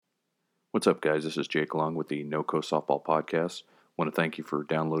What's up, guys? This is Jake Long with the No Coast Softball Podcast. I want to thank you for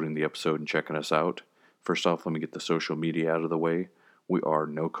downloading the episode and checking us out. First off, let me get the social media out of the way. We are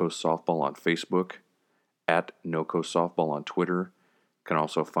No Coast Softball on Facebook, at No Coast Softball on Twitter. You can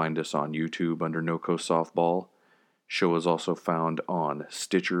also find us on YouTube under No Coast Softball. Show is also found on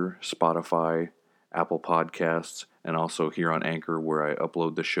Stitcher, Spotify, Apple Podcasts, and also here on Anchor where I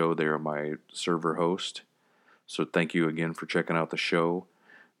upload the show. They are my server host. So thank you again for checking out the show.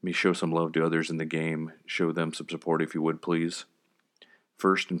 Let me show some love to others in the game. Show them some support if you would, please.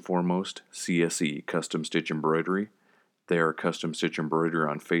 First and foremost, CSE, Custom Stitch Embroidery. They are Custom Stitch Embroidery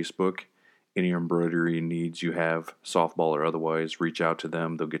on Facebook. Any embroidery needs you have, softball or otherwise, reach out to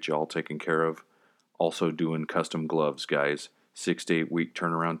them. They'll get you all taken care of. Also doing custom gloves, guys. 6 to 8 week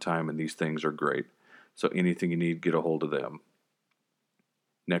turnaround time, and these things are great. So anything you need, get a hold of them.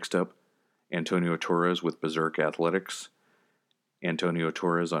 Next up, Antonio Torres with Berserk Athletics. Antonio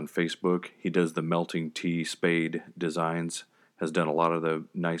Torres on Facebook. He does the Melting Tea Spade designs, has done a lot of the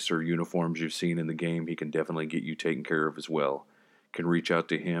nicer uniforms you've seen in the game. He can definitely get you taken care of as well. Can reach out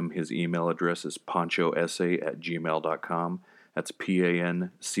to him. His email address is ponchoese@gmail.com. That's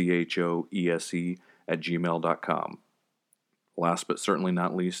PANCHOESE@gmail.com. Last but certainly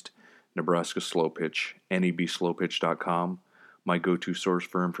not least, Nebraska Slow Pitch, nebslowpitch.com. My go-to source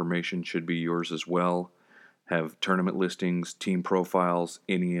for information should be yours as well. Have tournament listings, team profiles,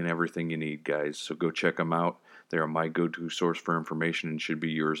 any and everything you need, guys. So go check them out. They are my go-to source for information and should be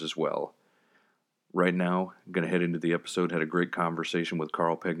yours as well. Right now, I'm going to head into the episode. Had a great conversation with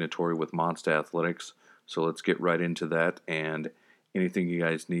Carl Pegnatore with Monster Athletics. So let's get right into that. And anything you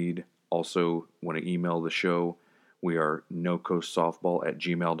guys need, also want to email the show. We are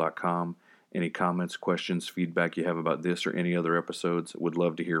nocoastsoftball@gmail.com. Any comments, questions, feedback you have about this or any other episodes, would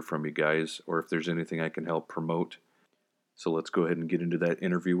love to hear from you guys, or if there's anything I can help promote. So let's go ahead and get into that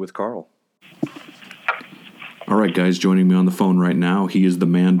interview with Carl. All right, guys, joining me on the phone right now, he is the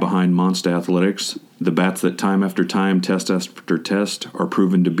man behind Monster Athletics, the bats that time after time, test after test, are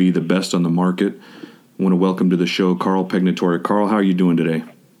proven to be the best on the market. I want to welcome to the show Carl Pegnatore. Carl, how are you doing today?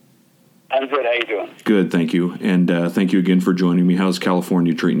 I'm good. How you doing? Good, thank you. And thank you again for joining me. How's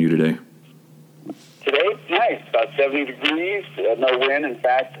California treating you today? Today, nice. About 70 degrees. No wind. In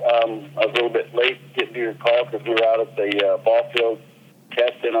fact, a little bit late getting to your call because we were out at the ball field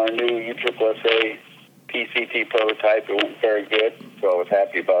testing our new USSSA PCT prototype. It went very good, so I was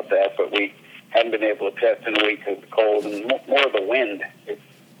happy about that. But we hadn't been able to test in a week because of the cold and more of the wind.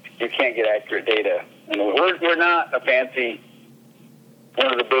 You can't get accurate data. And we're not a fancy one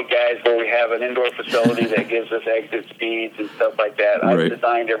of the big guys where we have an indoor facility that gives us exit speeds and stuff like that. Right. I've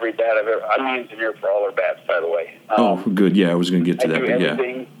designed every bat I've ever. I'm the engineer for all our bats, by the way. Good. Yeah, I was going to get to I that, do but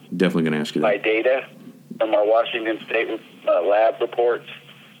everything definitely going to ask you by that. data from our Washington State lab reports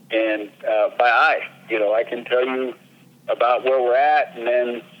and by eye. I can tell you about where we're at, and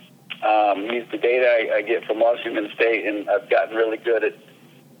then use the data I get from Washington State, and I've gotten really good at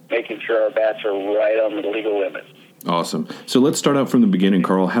making sure our bats are right on the legal limit. Awesome. So let's start out from the beginning,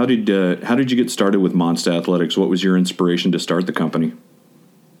 Carl. How did you get started with Monster Athletics? What was your inspiration to start the company?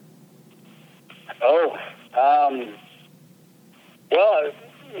 Well,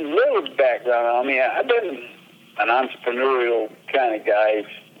 a little background. I mean, I've been an entrepreneurial kind of guy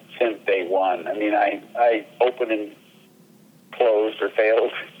since day one. I mean, I opened and closed or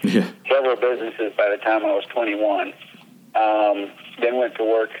failed several businesses by the time I was 21. Then went to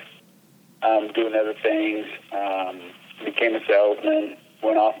work doing other things, became a salesman,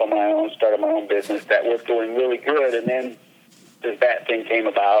 went off on my own, started my own business. That was doing really good, and then this bat thing came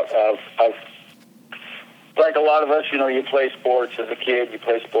about of like a lot of us, you play sports as a kid, you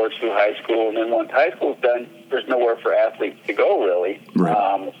play sports through high school, and then once high school's done, there's nowhere for athletes to go, really.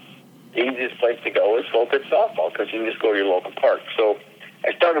 Right. The easiest place to go is slow-pitch softball because you can just go to your local park. So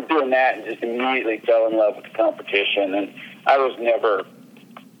I started doing that and just immediately fell in love with the competition, and I was never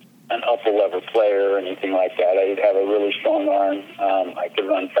an upper-level player or anything like that. I did have a really strong arm. I could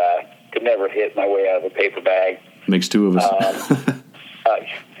run fast. Could never hit my way out of a paper bag. Makes two of us.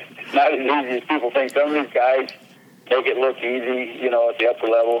 Not as easy as people think. Some of these guys make it look easy, at the upper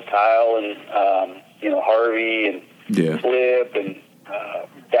level. Kyle and, Harvey and Flip and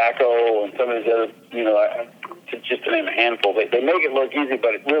Daco and some of these other, just to name a handful. They make it look easy,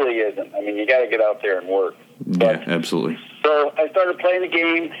 but it really isn't. I mean, you got to get out there and work. Yeah, absolutely. So I started playing the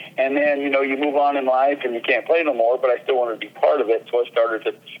game, and then, you move on in life and you can't play no more, but I still wanted to be part of it, so I started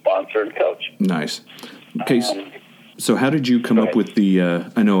to sponsor and coach. Nice. Okay, so how did you come up with the,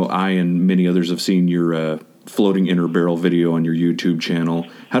 I know I and many others have seen your floating inner barrel video on your YouTube channel.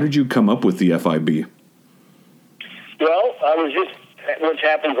 How did you come up with the FIB? Well, I was just which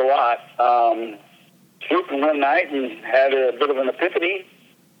happens a lot. Sleeping one night and had a bit of an epiphany,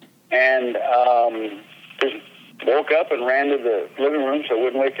 and just woke up and ran to the living room so I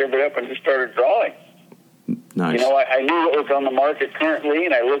wouldn't wake everybody up and just started drawing. Nice. You know, I knew what was on the market currently,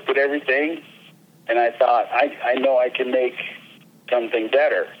 and I looked at everything, and I thought, I know I can make something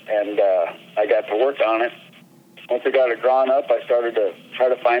better, and I got to work on it. Once I got it drawn up, I started to try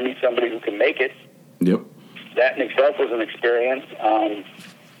to find me somebody who can make it. Yep. That in itself was an experience.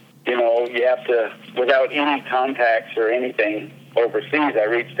 You know, you have to, without any contacts or anything overseas, I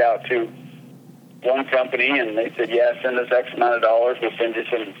reached out to one company, and they said, yeah, send us X amount of dollars, we'll send you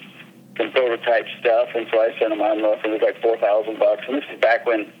some prototype stuff. And so I sent them, I don't know if it was like $4,000. And this is back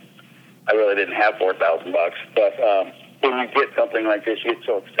when I really didn't have $4,000. But when you get something like this, you get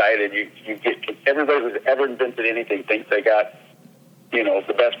so excited. You get, everybody who's ever invented anything thinks they got, you know,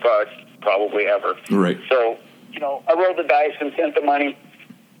 the best product probably ever. Right. So, you know, I rolled the dice and sent the money,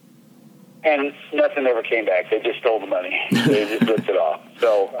 and nothing ever came back. They just stole the money. They just ripped it off.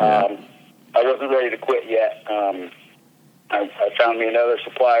 So I wasn't ready to quit yet. I found me another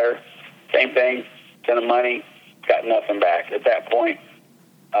supplier. Same thing. Sent them money. Got nothing back. At that point,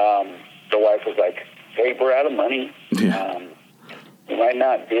 the wife was like, hey, we're out of money. Yeah. You might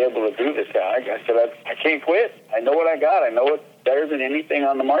not be able to do this. I said, I can't quit. I know what I got. I know it's better than anything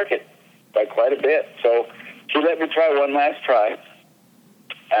on the market by quite a bit. So she let me try one last try.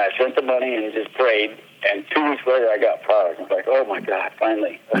 I sent the money and just prayed. And 2 weeks later, I got product. I was like, oh, my God,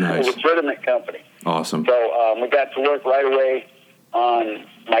 finally. Nice. A legitimate company. Awesome. So we got to work right away on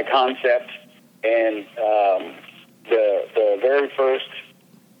my concept. And the very first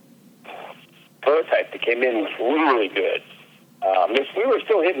prototype that came in was really good. We were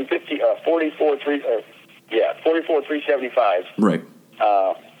still hitting 44 375s. Right.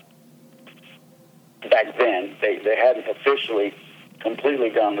 Back then, they hadn't officially completely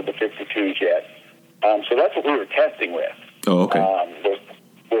gone to the 52s yet. So that's what we were testing with. Oh, okay.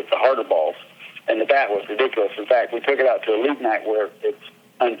 With the harder balls. And the bat was ridiculous. In fact, we took it out to a league night where it's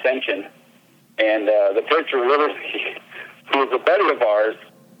unsanctioned. And the pitcher literally, who was a buddy of ours,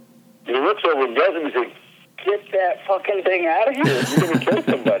 he looks over and yells at me and says, get that fucking thing out of here. You're going to kill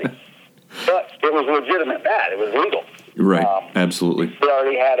somebody. But it was a legitimate bat. It was legal. Right. Absolutely. We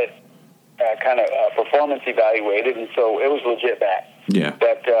already had it kind of performance evaluated, and so it was a legit bat. Yeah.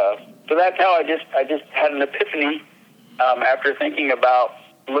 But so that's how I just had an epiphany after thinking about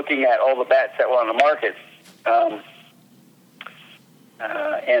looking at all the bats that were on the market, and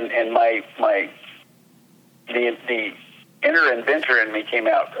the inner inventor in me came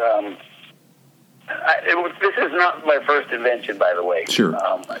out. This is not my first invention, by the way. Sure.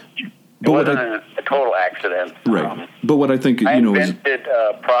 It wasn't a total accident. Right. But what I think, I you know, invented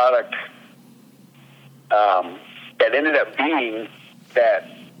a product that ended up being that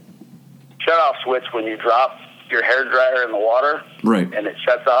shut-off switch when you drop your hairdryer in the water. Right. And it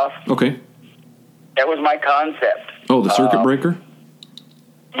shuts off. Okay. That was my concept. Oh, the circuit breaker?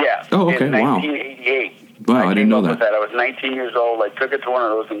 Yeah. Oh, okay. In 1988. Wow, I didn't know that. I was 19 years old. I took it to one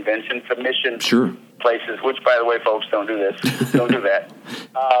of those invention submission places, which, by the way, folks, don't do this. Don't do that.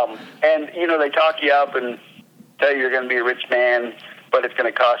 And, you know, they talk you up and tell you you're going to be a rich man, but it's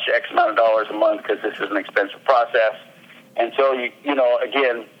going to cost you X amount of dollars a month because this is an expensive process. And so, you know,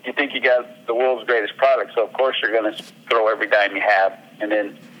 again, you think you got the world's greatest product, so of course you're going to throw every dime you have. And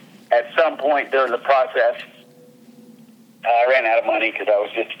then at some point during the process, I ran out of money because I was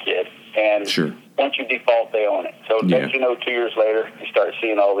just a kid. And once you default, they own it. So don't you know, 2 years later, you start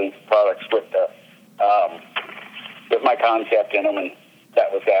seeing all these products with my concept in them, and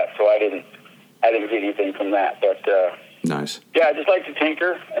that was that. So I didn't get anything from that. But nice. Yeah, I just like to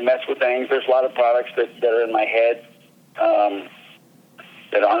tinker and mess with things. There's a lot of products that are in my head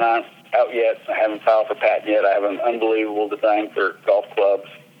that aren't out yet. I haven't filed for patent yet. I have an unbelievable design for golf clubs.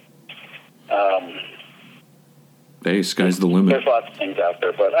 Hey, sky's the limit. There's lots of things out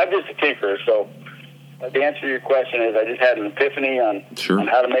there, but I'm just a tinkerer. So the answer to your question is I just had an epiphany on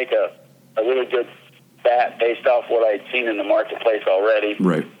how to make a really good bat based off what I'd seen in the marketplace already.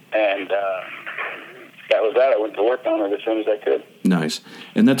 Right. And that was that. I went to work on it as soon as I could. Nice.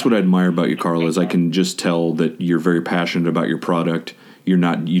 And that's what I admire about you, Carl, is I can just tell that you're very passionate about your product. You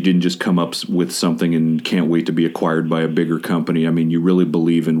didn't just come up with something and can't wait to be acquired by a bigger company. I mean, you really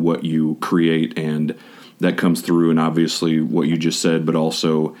believe in what you create, and that comes through, and obviously what you just said, but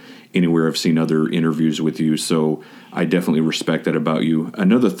also anywhere I've seen other interviews with you. So I definitely respect that about you.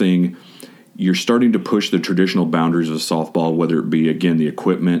 Another thing, you're starting to push the traditional boundaries of softball, whether it be, again, the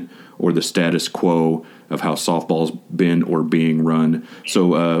equipment or the status quo of how softball's been or being run. So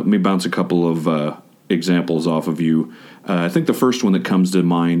let me bounce a couple of examples off of you. I think the first one that comes to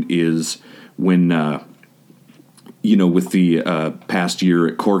mind is when, with the past year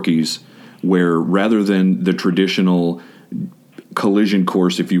at Corky's, where rather than the traditional collision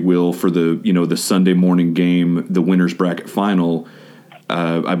course, if you will, for the Sunday morning game, the winner's bracket final,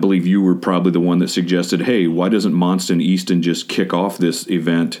 I believe you were probably the one that suggested, hey, why doesn't Monston Easton just kick off this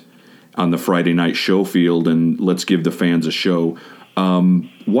event on the Friday night show field and let's give the fans a show?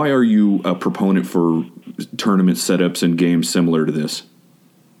 Why are you a proponent for tournament setups and games similar to this?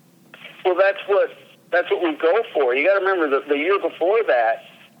 Well, that's what we go for. You got to remember the year before that,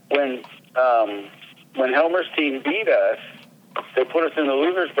 when Helmer's team beat us, they put us in the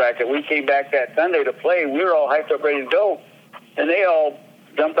losers bracket. We came back that Sunday to play. We were all hyped up, ready to go, and they all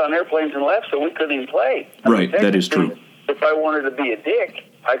jumped on airplanes and left, so we couldn't even play. Right, that is true. If I wanted to be a dick,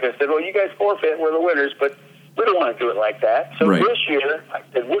 I could have said, well, you guys forfeit, we're the winners, but we don't want to do it like that. So right. This year, I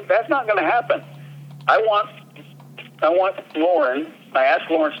said, that's not going to happen. I want Lauren. I asked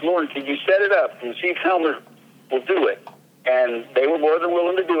Lauren, can you set it up and see if Helmer will do it? And they were more than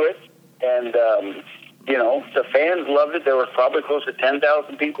willing to do it. And, the fans loved it. There was probably close to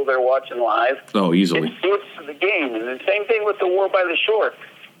 10,000 people there watching live. Oh, easily. It suits the game. And the same thing with the War by the Shore.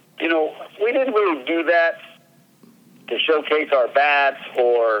 We didn't really do that to showcase our bats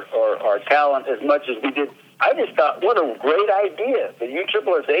or our talent as much as we did. I just thought, what a great idea. The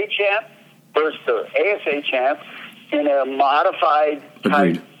USSSA champ versus the ASA champ in a modified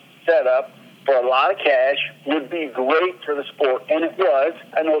type setup for a lot of cash would be great for the sport, and it was.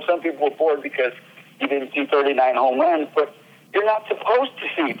 I know some people were bored because you didn't see 39 home runs, but you're not supposed to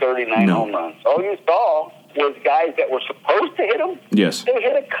see 39 home runs. All you saw was guys that were supposed to hit them. Yes. They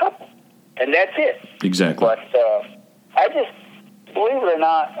hit a couple, and that's it. Exactly. But I just, believe it or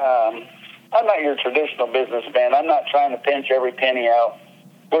not, I'm not your traditional businessman. I'm not trying to pinch every penny out.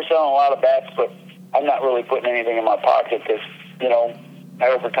 We're selling a lot of bats, but I'm not really putting anything in my pocket because, I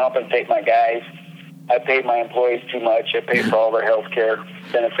overcompensate my guys. I pay my employees too much. I pay for all their health care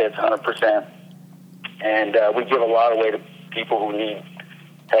benefits 100%. And we give a lot away to people who need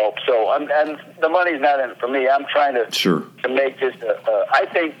help. So and the money's not in it for me. I'm trying to make this I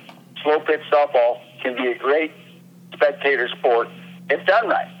think slow pitch softball can be a great spectator sport if done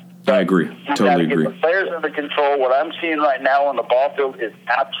right. I agree. Totally agree. Get the players under control. What I'm seeing right now on the ball field is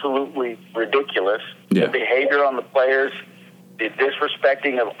absolutely ridiculous. Yeah. The behavior on the players, the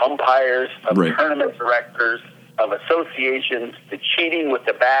disrespecting of umpires, of tournament directors, of associations, the cheating with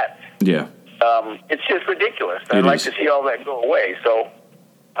the bat. Yeah. It's just ridiculous. I'd like to see all that go away. So,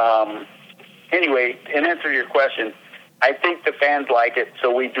 anyway, in answer to your question, I think the fans like it,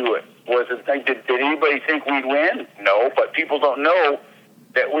 so we do it. Did anybody think we'd win? No, but people don't know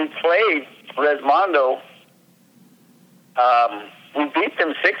that we played Resmondo. We beat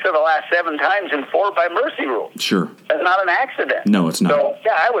them 6 of the last 7 times and 4 by mercy rule. Sure. That's not an accident. No, it's not. So,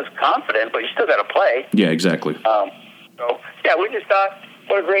 yeah, I was confident, but you still got to play. Yeah, exactly. We just thought,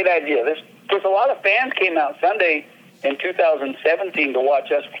 what a great idea. Because a lot of fans came out Sunday in 2017 to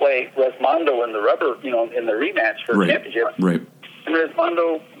watch us play Resmondo in the rubber, in the rematch for the championship. Right. And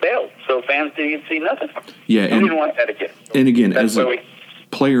Resmondo bailed, so fans didn't see nothing. Yeah, and didn't want that again. And again, as a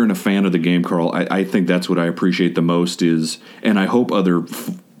player and a fan of the game, Carl, I think that's what I appreciate the most is, and I hope other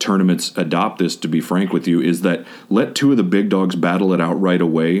tournaments adopt this, to be frank with you, is that let 2 of the big dogs battle it out right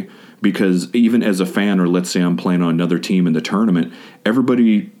away, because even as a fan, or let's say I'm playing on another team in the tournament,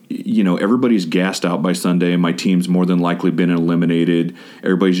 everybody's gassed out by Sunday, and my team's more than likely been eliminated.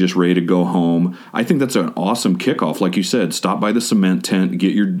 Everybody's just ready to go home. I think that's an awesome kickoff. Like you said, stop by the cement tent,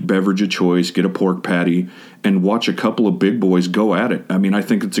 get your beverage of choice, get a pork patty, and watch a couple of big boys go at it. I mean, I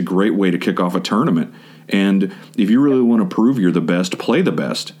think it's a great way to kick off a tournament. And if you really want to prove you're the best, play the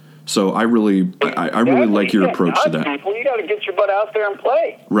best. So I really like your approach to that. People, you got to get your butt out there and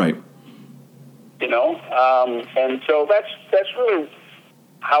play. Right. And so that's really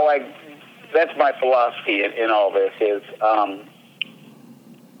that's my philosophy in all this is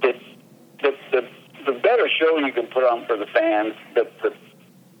the better show you can put on for the fans, the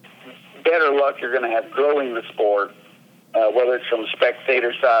better luck you're going to have growing the sport, whether it's from a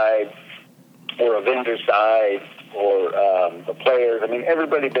spectator side or a vendor side or the players. I mean,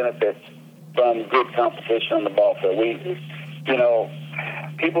 everybody benefits from good competition on the ball field.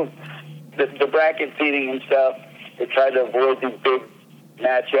 People, the bracket seating and stuff, they try to avoid these big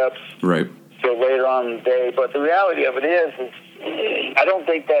matchups till later on in the day. But the reality of it is I don't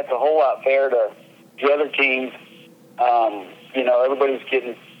think that's a whole lot fair to the other teams. Everybody's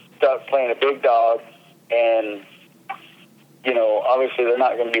getting stuck playing a big dog, and obviously they're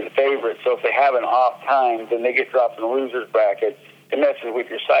not going to be the favorite. So if they have an off time, then they get dropped in the losers bracket. it messes with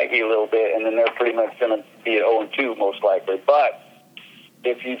your psyche a little bit, and then they're pretty much going to be at 0-2 most likely. But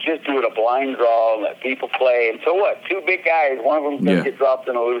if you just do it a blind draw and let people play, and so what? Two big guys, one of them's going to get dropped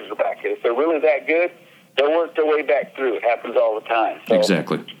in a loser bracket. If they're really that good, they'll work their way back through. It happens all the time. So,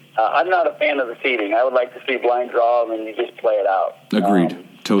 exactly. I'm not a fan of the seeding. I would like to see blind draw, and then you just play it out. Agreed.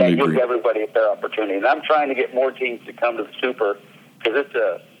 Totally that agree. gives everybody a fair opportunity. And I'm trying to get more teams to come to the Super because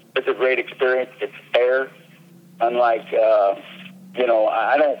it's a great experience. It's fair. Unlike, I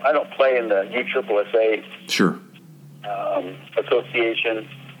don't play in the USSSA sure. Association,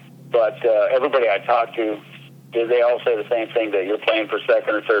 but everybody I talk to, they all say the same thing, that you're playing for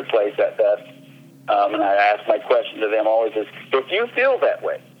second or third place at best. And I ask my question to them always is, if you feel that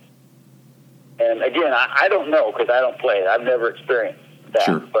way, and again, I don't know because I don't play it. I've never experienced that.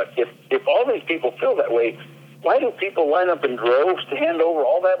 Sure. But if all these people feel that way, why do people line up in droves to hand over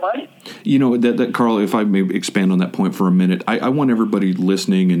all that money? That Carl, if I may expand on that point for a minute, I want everybody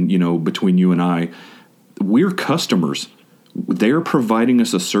listening, and between you and I, we're customers. They're providing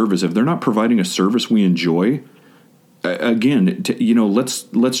us a service. If they're not providing a service we enjoy, again,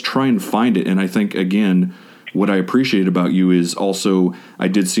 let's try and find it. And I think, again, what I appreciate about you is also, I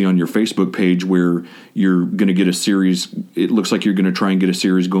did see on your Facebook page where you're going to get a series. It looks like you're going to try and get a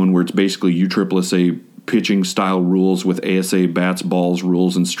series going where it's basically USSSA pitching style rules with ASA bats, balls,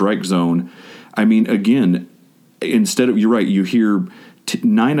 rules, and strike zone. I mean, again, you're right, you hear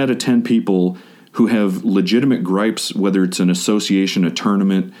 9 out of 10 people who have legitimate gripes, whether it's an association, a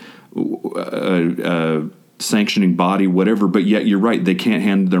tournament, sanctioning body, whatever, but yet you're right, they can't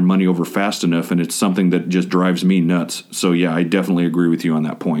hand their money over fast enough, and it's something that just drives me nuts. So yeah, I definitely agree with you on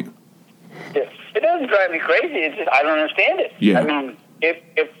that point. Yeah. It doesn't drive me crazy, it's just I don't understand it. Yeah. I mean,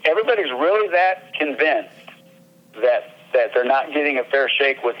 if everybody's really that convinced that they're not getting a fair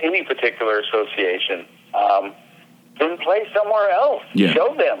shake with any particular association, then play somewhere else. Yeah.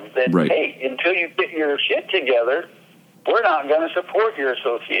 Show them that, right. Hey, until you get your shit together, we're not going to support your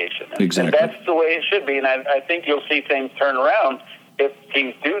association. Exactly. And that's the way it should be. And I think you'll see things turn around if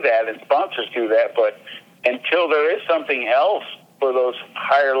teams do that and sponsors do that. But until there is something else for those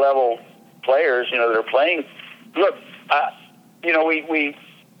higher level players, that are playing. Look, we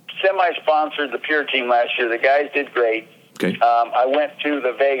semi-sponsored the Pure Team last year. The guys did great. Okay. I went to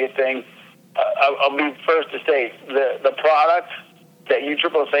the Vegas thing. I'll be first to say the product that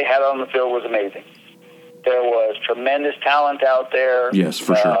USSSA had on the field was amazing. There was tremendous talent out there. Yes,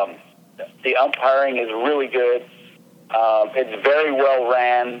 for sure. The umpiring is really good. It's very well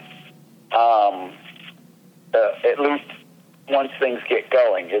ran. At least once things get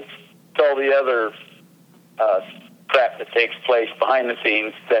going. It's all the other crap that takes place behind the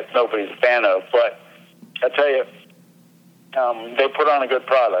scenes that nobody's a fan of. But I tell you, they put on a good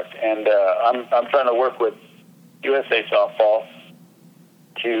product, and I'm trying to work with USA Softball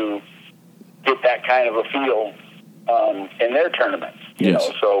to get that kind of a feel in their tournaments, yes.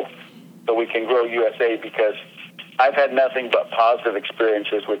 so we can grow USA, because I've had nothing but positive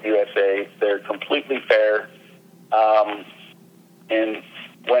experiences with USA. They're completely fair. And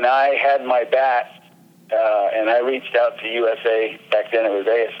when I had my bat, and I reached out to USA, back then it was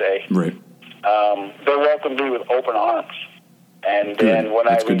ASA, right. They welcomed me with open arms. And then when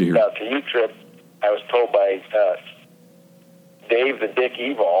That's I reached out to UTRIP, I was told by Dave the Dick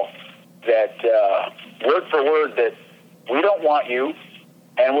Evol that word for word that we don't want you,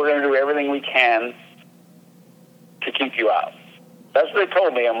 and we're going to do everything we can to keep you out. That's what they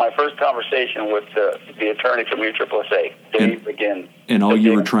told me in my first conversation with the attorney from USSSA. Dave, again. And all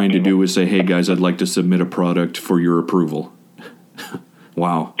you were trying to do was say, hey, guys, I'd like to submit a product for your approval.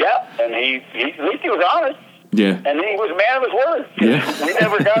 Wow. Yeah, and he at least he was honest. Yeah. And then he was a man of his word. Yeah. We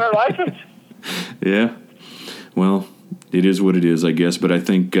never got our license. Yeah. Well, it is what it is, I guess. But I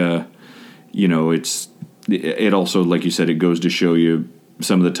think, it also, like you said, it goes to show you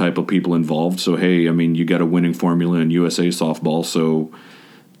some of the type of people involved. So, hey, I mean, you got a winning formula in USA Softball, so,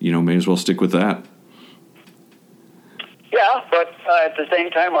 may as well stick with that. Yeah, but at the same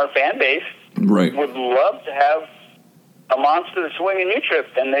time, our fan base right. would love to have a monster to swing in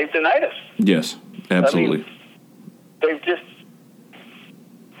UTRIP, and they've denied us. Yes, absolutely. They've just,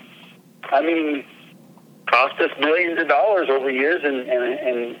 cost us millions of dollars over years,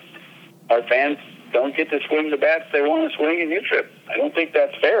 and our fans don't get to swing the bats they want to swing in UTRIP. I don't think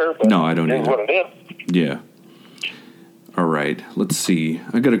that's fair. But no, I don't either. What it is. Yeah. All right. Let's see.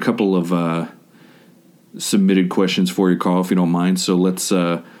 I got a couple of submitted questions for you, Carl, if you don't mind. So let's.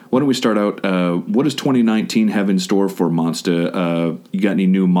 Why don't we start out? What does 2019 have in store for Monster? You got any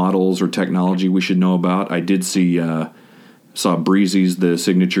new models or technology we should know about? I did saw Breezy's the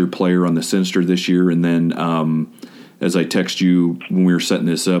signature player on the Sinister this year, and then as I text you when we were setting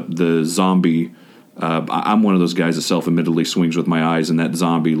this up, the zombie. I'm one of those guys that self-admittedly swings with my eyes, and that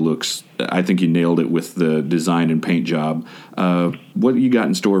zombie looks. I think you nailed it with the design and paint job. What you got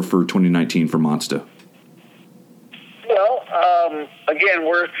in store for 2019 for Monsta? Well, again,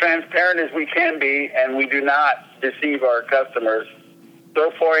 we're as transparent as we can be, and we do not deceive our customers.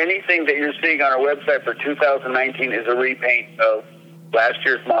 So far, anything that you're seeing on our website for 2019 is a repaint of last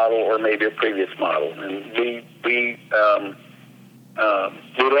year's model or maybe a previous model, and we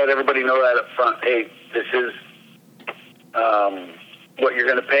let everybody know that up front. Hey, this is what you're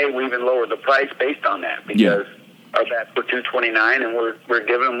going to pay. We even lowered the price based on that because our bats were $229, and we're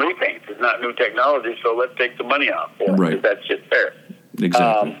giving them repaints. It's not new technology, so let's take the money off for them. Right. That's just fair.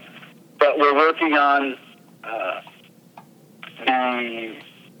 Exactly. But we're working on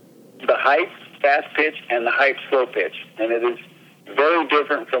the hype fast pitch and the hype slow pitch, and it is very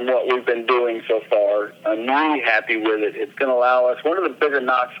different from what we've been doing so far. I'm really happy with it. It's going to allow us. One of the bigger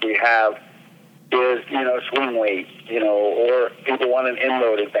knocks we have is, swing weight, or people want an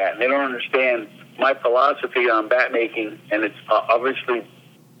end-loaded bat. And they don't understand my philosophy on bat making, and it's obviously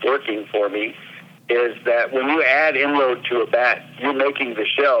working for me, is that when you add end-load to a bat, you're making the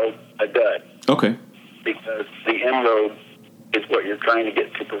shell a dud. Okay. Because the end-load is what you're trying to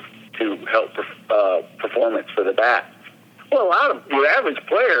get to help performance for the bat. Well, a lot of your average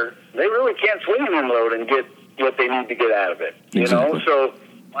player, they really can't swing an end-load and get what they need to get out of it. Exactly. So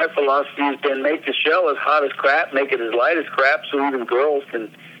my philosophy has been make the shell as hot as crap, make it as light as crap, so even girls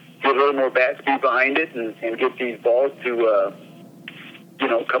can get a little more bat speed behind it and get these balls to,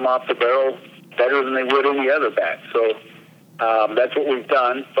 come off the barrel better than they would any other bat. So that's what we've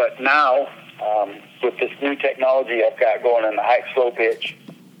done. But now, with this new technology I've got going in the high slow pitch,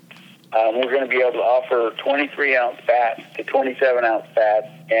 we're going to be able to offer 23-ounce bats to 27-ounce bats,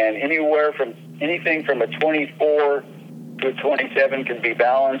 and anything from a 24 to a 27 can be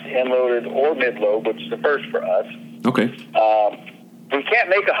balanced, end-loaded, or mid-load, which is the first for us. Okay. We can't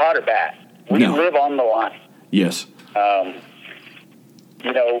make a hotter bat. We live on the line. Yes. I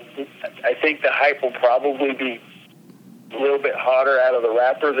think the hype will probably be a little bit hotter out of the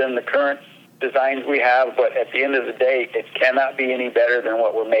wrapper than the current designs we have, but at the end of the day, it cannot be any better than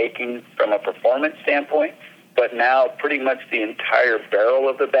what we're making from a performance standpoint. But now pretty much the entire barrel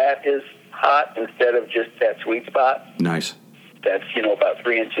of the bat is hot instead of just that sweet spot. Nice. That's, about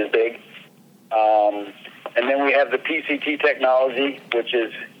 3 inches big. And then we have the PCT technology, which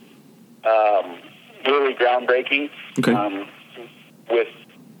is really groundbreaking. Okay.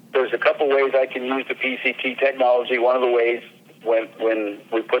 There's a couple ways I can use the PCT technology. One of the ways, when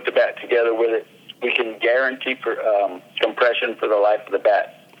we put the bat together with it, we can guarantee compression for the life of the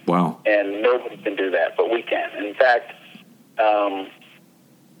bat. Wow. And nobody can do that, but we can. And in fact,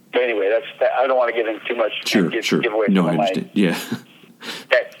 anyway, I don't want to get into too much. Sure. Give away no, some I of my understand.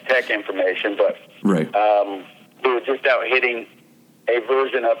 tech information, but right. We were just out hitting a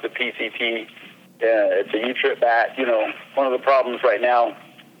version of the PCT. It's a U-Trip bat. One of the problems right now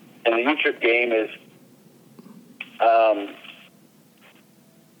in the U-Trip game is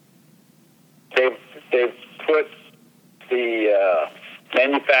they've put the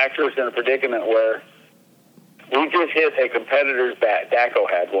manufacturers in a predicament where we just hit a competitor's bat. DACO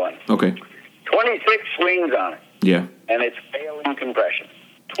had one. Okay. 26 swings on it. Yeah. And it's failing compression.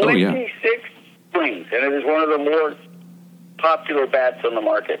 26 swings. And it is one of the more popular bats on the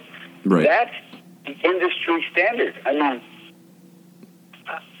market. Right. That's the industry standard. I mean,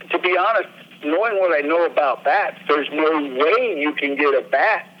 to be honest, knowing what I know about bats, there's no way you can get a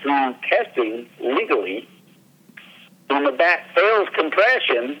bat through testing legally when the bat fails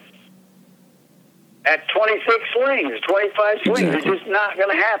compression at 26 swings, 25 swings. Exactly. It's just not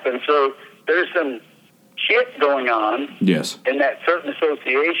going to happen. So there's some shit going on in that certain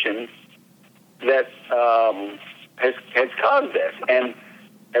association that has caused this. And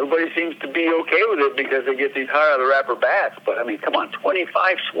everybody seems to be okay with it because they get these higher-the-wrapper bats. But, I mean, come on,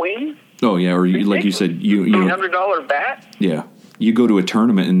 25 swings? Oh, yeah, or like you said, $300 bat? Yeah. You go to a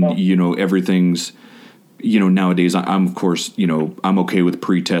tournament and, everything's, nowadays I'm, of course, I'm okay with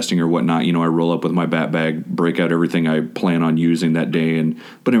pre-testing or whatnot. I roll up with my bat bag, break out everything I plan on using that day.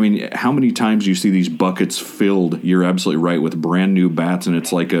 But, I mean, how many times do you see these buckets filled, you're absolutely right, with brand new bats, and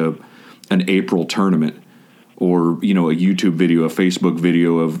it's like an April tournament? Or, a YouTube video, a Facebook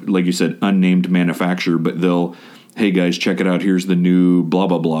video of, like you said, unnamed manufacturer, but hey guys, check it out, here's the new blah,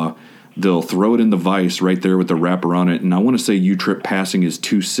 blah, blah. They'll throw it in the vise right there with the wrapper on it. And I want to say U-Trip passing is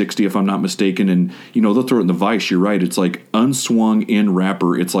 260 if I'm not mistaken. And, they'll throw it in the vise. You're right. It's like unswung in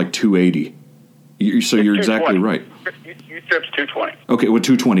wrapper. It's like 280. So you're exactly right. U-Trip's 220. Okay, well,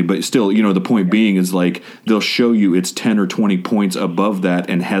 220, but still, the point being is like they'll show you it's 10 or 20 points above that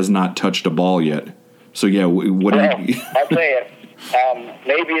and has not touched a ball yet. So yeah, what do you? I'll tell you,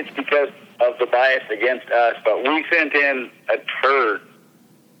 maybe it's because of the bias against us, but we sent in a turd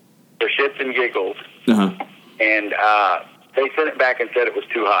for shits and giggles, and they sent it back and said it was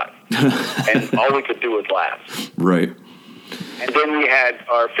too hot, and all we could do was laugh. Right. And then we had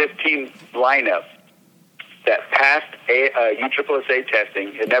our 15 lineup that passed USSSA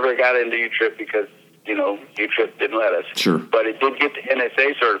testing. It never got into U-Trip because, U-Trip didn't let us. Sure. But it did get the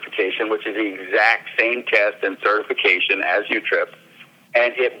NSA certification, which is the exact same test and certification as U-Trip.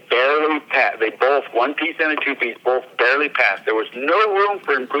 And it barely passed. They both, one piece and a two piece, both barely passed. There was no room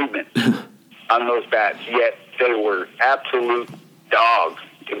for improvement on those bats, yet they were absolute dogs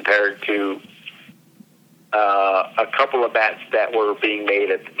compared to a couple of bats that were being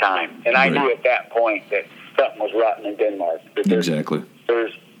made at the time. And I knew at that point that something was rotten in Denmark. Exactly.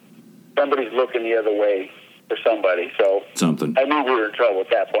 There's somebody's looking the other way for somebody. So I knew we were in trouble at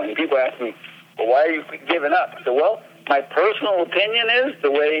that point. And people ask me, well, why are you giving up? I said, well, my personal opinion is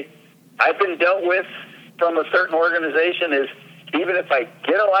the way I've been dealt with from a certain organization is even if I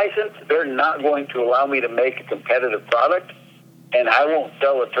get a license, they're not going to allow me to make a competitive product, and I won't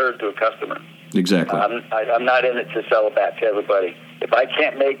sell a turd to a customer. Exactly. I'm not in it to sell a bat to everybody. If I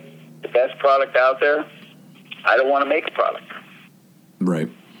can't make the best product out there, I don't want to make a product. Right.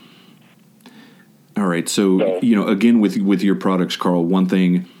 All right. So again, with your products, Carl, one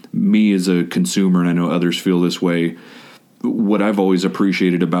thing, me as a consumer, and I know others feel this way, what I've always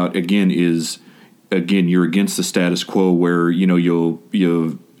appreciated about, you're against the status quo where, you'll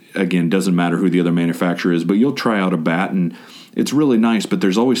again, doesn't matter who the other manufacturer is, but you'll try out a bat and it's really nice, but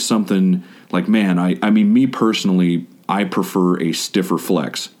there's always something like, man, I mean, me personally, I prefer a stiffer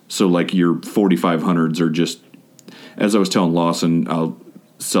flex. So like your 4500s are just, as I was telling Lawson, I'll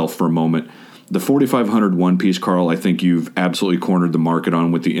self for a moment, the 4500 one piece, Carl, I think you've absolutely cornered the market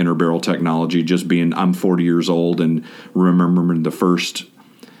on with the inner barrel technology, just being, I'm 40 years old and remembering the first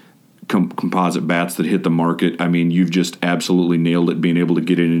composite bats that hit the market. I mean, you've just absolutely nailed it, being able to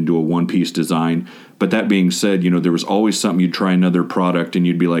get it into a one-piece design. But that being said, there was always something, you'd try another product and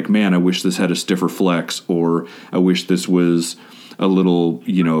you'd be like, man, I wish this had a stiffer flex, or I wish this was a little,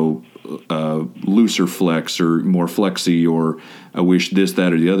 looser flex or more flexy, or I wish this,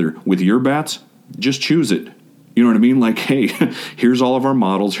 that, or the other. With your bats, just choose it. You know what I mean? Like, hey, here's all of our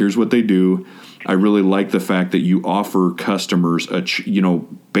models. Here's what they do. I really like the fact that you offer customers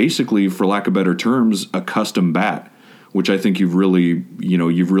basically, for lack of better terms, a custom bat, which I think you've really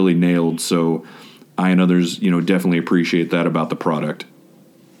nailed. So I and others, definitely appreciate that about the product.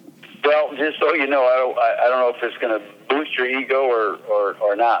 Well, just so you know, I don't know if it's going to boost your ego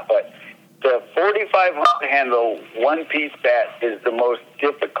or not, but the 4500 handle one-piece bat is the most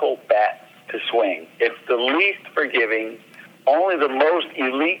difficult bat to swing. It's the least forgiving. Only the most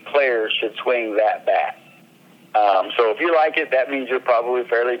elite players should swing that bat. So if you like it, that means you're probably a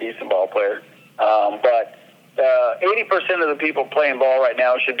fairly decent ball player. But 80% of the people playing ball right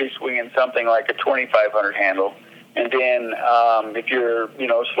now should be swinging something like a 2500 handle. And then if you're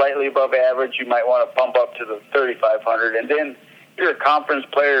slightly above average, you might want to pump up to the 3500. And then if you're a conference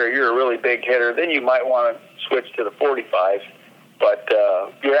player or you're a really big hitter, then you might want to switch to the 45s. But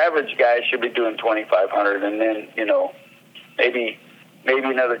your average guy should be doing 2500, and then maybe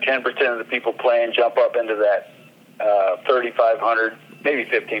another 10% of the people playing jump up into that 3,500, maybe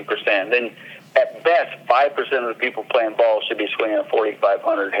 15%. Then at best, 5% of the people playing ball should be swinging a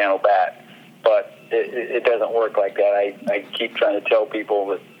 4,500 handle bat. But it doesn't work like that. I keep trying to tell people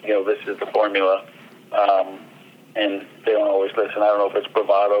that this is the formula, and they don't always listen. I don't know if it's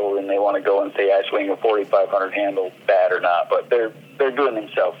bravado and they want to go and say I swing a 4,500 handle bat or not, but they're doing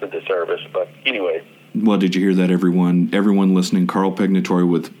themselves a disservice. But anyway. Well, did you hear that, everyone? Everyone listening, Carl Pegnatori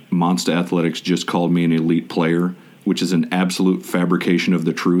with Monster Athletics just called me an elite player, which is an absolute fabrication of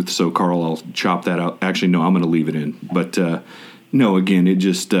the truth. So, Carl, I'll chop that out. Actually, no, I'm going to leave it in. But, no, again, it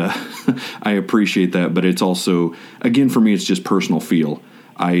just, I appreciate that. But it's also, again, for me, it's just personal feel.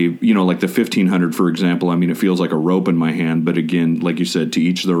 Like the 1500, for example, I mean, it feels like a rope in my hand. But again, like you said, to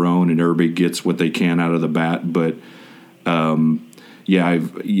each their own, and everybody gets what they can out of the bat. But, yeah,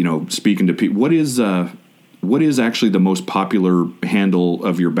 I've, speaking to people, what is actually the most popular handle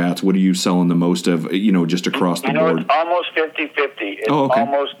of your bats? What are you selling the most of, just across the board? It's almost 50-50. It's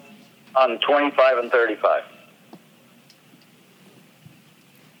almost on 25 and 35.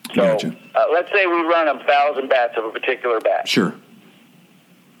 So gotcha. Let's say we run 1,000 bats of a particular bat. Sure.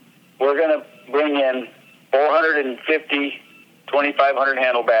 We're going to bring in 450 2,500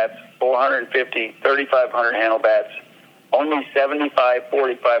 handle bats, 450, 3,500 handle bats, only 75,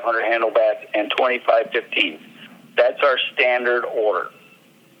 4,500 handle bats, and 25, 15. That's our standard order.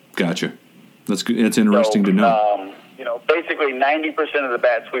 Gotcha. That's good. It's interesting to know. Basically 90% of the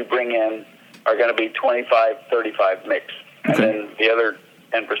bats we bring in are going to be 25, 35 mix. And then the other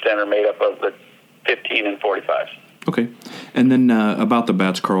 10% are made up of the 15 and 45s. Okay. And then about the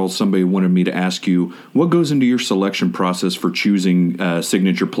bats, Carl, somebody wanted me to ask you, what goes into your selection process for choosing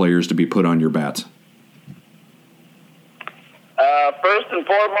signature players to be put on your bats? First and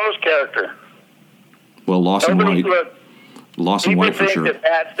foremost, character. Well, Lawson White for sure. People think that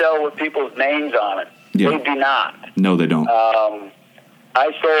bats sell with people's names on it. Yeah. They do not. No, they don't. I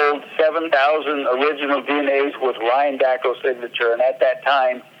sold 7,000 original DNAs with Ryan Dacko's signature, and at that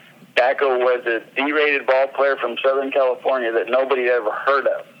time, Dacko was a D-rated ball player from Southern California that nobody had ever heard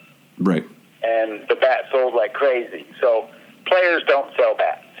of. Right. And the bat sold like crazy. So players don't sell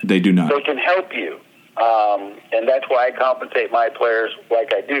bats. They do not. They can help you, and that's why I compensate my players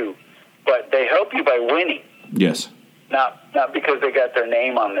like I do. But they help you by winning. Yes. Not because they got their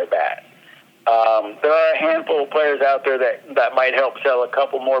name on their bat. There are a handful of players out there that might help sell a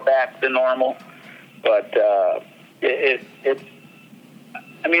couple more bats than normal, but it's.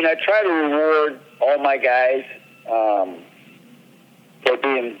 I mean, I try to reward all my guys for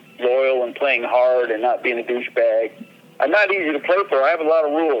being loyal and playing hard and not being a douchebag. I'm not easy to play for. I have a lot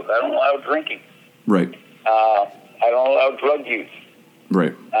of rules. I don't allow drinking. Right. I don't allow drug use.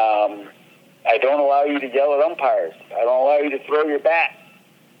 Right. I don't allow you to yell at umpires. I don't allow you to throw your bat.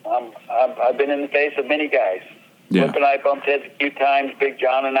 I've been in the face of many guys. Yeah. Flip and I bumped heads a few times. Big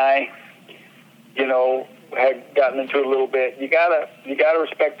John and I, had gotten into it a little bit. You gotta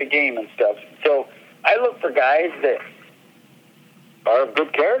respect the game and stuff. So I look for guys that are of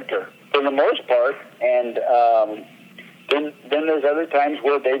good character for the most part, and then there's other times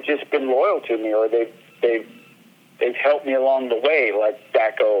where they've just been loyal to me, or they've helped me along the way, like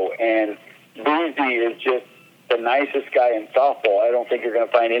Dacko. And Breezy is just the nicest guy in softball. I don't think you're going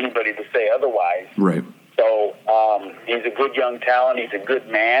to find anybody to say otherwise. Right. So he's a good young talent. He's a good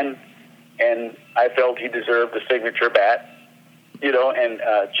man, and I felt he deserved a signature bat. And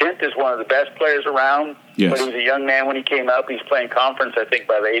Chint is one of the best players around. Yes. But he was a young man when he came up. He's playing conference, I think,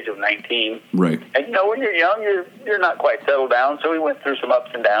 by the age of 19. Right. And, when you're young, you're not quite settled down, so he went through some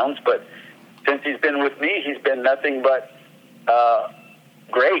ups and downs. But since he's been with me, he's been nothing but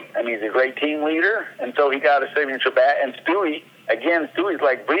great. I mean, he's a great team leader, and so he got a signature bat. And Stewie's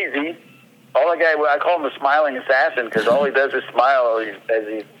like Breezy. I call him the smiling assassin because all he does is smile as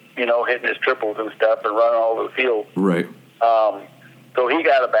he's hitting his triples and stuff and running all over the field. Right. So he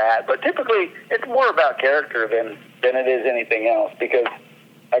got a bat, but typically it's more about character than it is anything else because,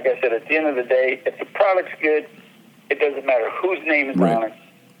 like I said, at the end of the day, if the product's good, it doesn't matter whose name is on it,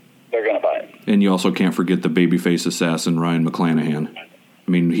 they're going to buy it. And you also can't forget the babyface assassin, Ryan McClanahan. I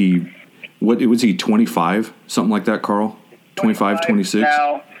mean, was he 25, something like that, Carl? 25, 26?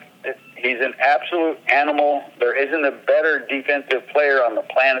 Now, he's an absolute animal. There isn't a better defensive player on the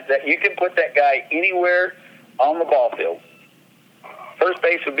planet. That you can put that guy anywhere on the ball field. First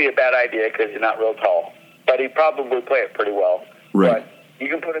base would be a bad idea because he's not real tall, but he'd probably play it pretty well. Right. But you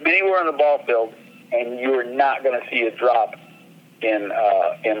can put him anywhere on the ball field, and you are not going to see a drop in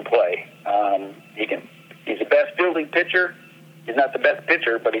play. He's the best fielding pitcher. He's not the best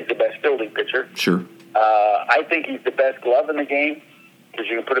pitcher, but he's the best fielding pitcher. Sure. I think he's the best glove in the game because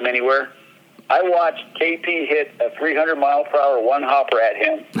you can put him anywhere. I watched KP hit a 300-mile-per-hour one-hopper at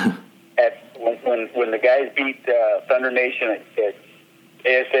him when the guys beat Thunder Nation at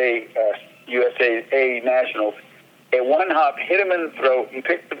USA Nationals. At one hop, hit him in the throat, he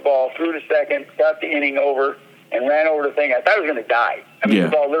picked the ball, threw to second, got the inning over, and ran over the thing. I thought he was going to die. I mean, the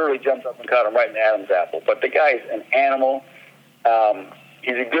ball literally jumped up and caught him right in the Adam's apple. But the guy's an animal.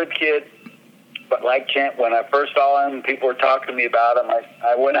 He's a good kid. But like Chint, when I first saw him, people were talking to me about him.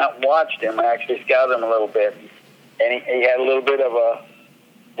 I went out and watched him. I actually scouted him a little bit. And he had a little bit of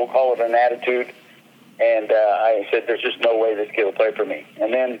we'll call it an attitude. And I said, there's just no way this kid will play for me.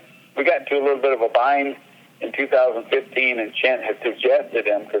 And then we got into a little bit of a bind in 2015, and Chint had suggested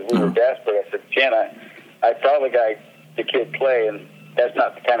him because we were desperate. I said, Chint, I saw the kid play, and that's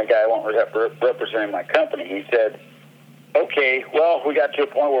not the kind of guy I want representing my company. He said, okay, well, we got to a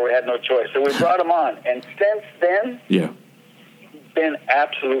point where we had no choice. So we brought him on. And since then, he's been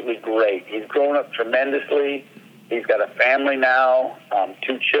absolutely great. He's grown up tremendously. He's got a family now,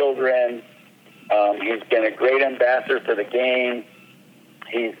 2 children. He's been a great ambassador for the game.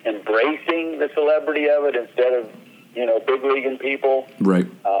 He's embracing the celebrity of it instead of, big leaguing people. Right.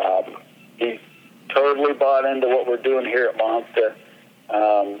 He's totally bought into what we're doing here at Monster.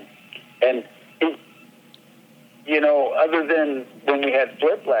 And other than when we had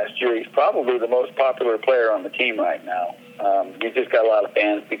Flip last year, he's probably the most popular player on the team right now. He's just got a lot of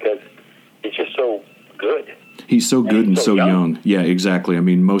fans because he's just so good. He's so good and so young. Yeah, exactly. I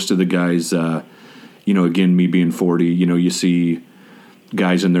mean, most of the guys, again, me being 40, you see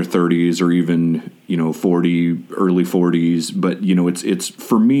guys in their 30s or even, 40, early 40s. But, it's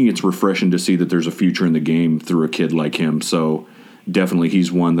for me, it's refreshing to see that there's a future in the game through a kid like him. So definitely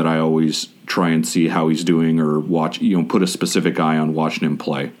he's one that I always try and see how he's doing or watch, put a specific eye on watching him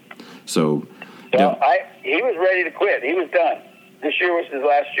play. So he was ready to quit. He was done. This year was his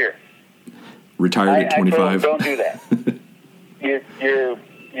last year. Retired at 25. I told him, don't do that.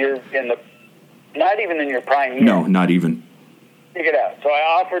 You're in the not even in your prime year. No, not even. Check it out. So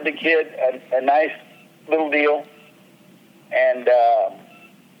I offered the kid a nice little deal, and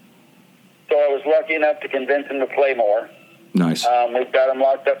so I was lucky enough to convince him to play more. Nice. We've got him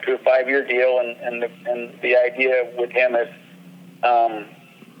locked up to a 5-year deal, and the idea with him is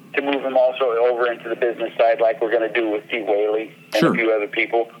to move him also over into the business side, like we're going to do with T. Whaley and a few other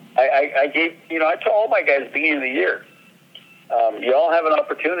people. I told all my guys at the beginning of the year, you all have an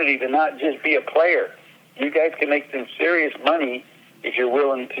opportunity to not just be a player. You guys can make some serious money if you're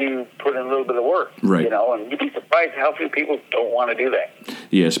willing to put in a little bit of work. Right. And you'd be surprised how few people don't want to do that.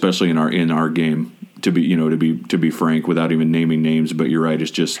 Yeah, especially in our game. To be frank, without even naming names, but you're right.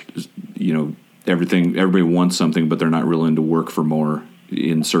 It's just everything. Everybody wants something, but they're not willing to work for more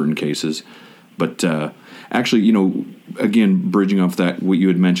in certain cases. But actually, again, bridging off that what you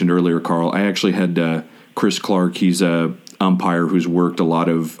had mentioned earlier, Carl, I actually had Chris Clark. He's a umpire who's worked a lot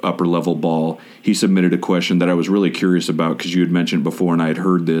of upper level ball. He submitted a question that I was really curious about because you had mentioned before, and I had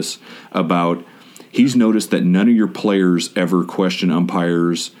heard this about. He's noticed that none of your players ever question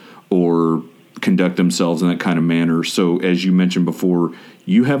umpires or conduct themselves in that kind of manner. So as you mentioned before,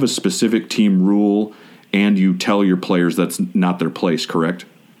 you have a specific team rule and you tell your players that's not their place, correct?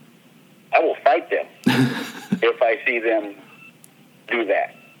 I will fight them if I see them do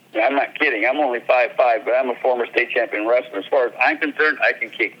that. I'm not kidding. I'm only 5'5", but I'm a former state champion wrestler. As far as I'm concerned, I can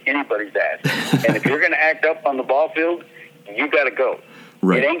kick anybody's ass. And if you're going to act up on the ball field, you got to go.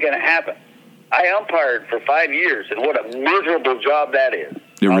 Right. It ain't going to happen. I umpired for 5 years, and what a miserable job that is.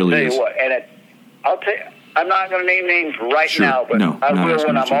 It really is. I'll tell you what, and I'll tell you, I'm not going to name names right now, but I will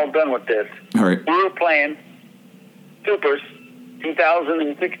when I'm all done with this. All right. We were playing Supers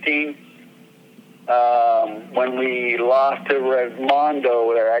 2016 when we lost to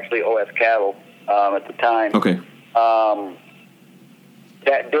Resmondo. They're actually OS Cattle at the time. Okay.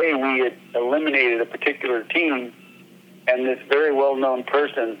 That day we had eliminated a particular team, and this very well-known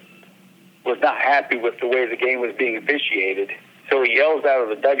person was not happy with the way the game was being officiated. So he yells out of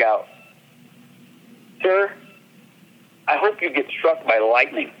the dugout, "Sir, I hope you get struck by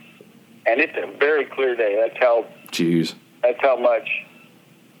lightning." And it's a very clear day. That's how much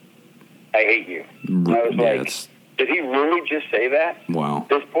I hate you. And I was like, did he really just say that? Wow.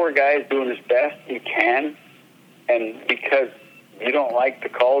 This poor guy is doing his best he can, and because you don't like the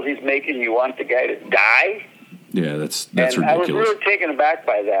calls he's making, you want the guy to die? Yeah, that's and ridiculous. I was really taken aback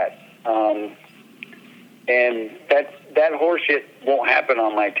by that. And that horseshit won't happen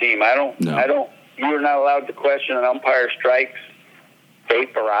on my team. You're not allowed to question an umpire strikes, safe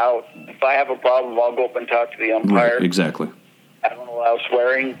or out. If I have a problem, I'll go up and talk to the umpire. Right, exactly. I don't allow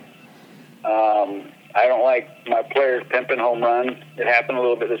swearing. I don't like my players pimping home runs. It happened a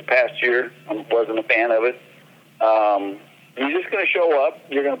little bit this past year. I wasn't a fan of it. You're just going to show up.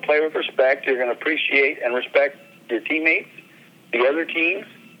 You're going to play with respect. You're going to appreciate and respect your teammates, the other teams,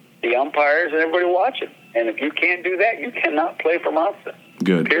 the umpires, and everybody watching. And if you can't do that, you cannot play for Monster.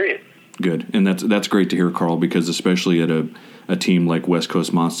 Good. Period. Good. And that's great to hear, Carl, because especially at a team like West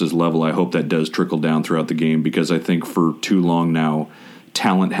Coast Monsters level, I hope that does trickle down throughout the game, because I think for too long now,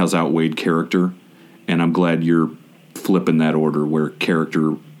 talent has outweighed character, and I'm glad you're flipping that order where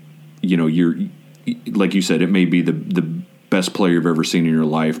character, you're, like you said, it may be the best player you've ever seen in your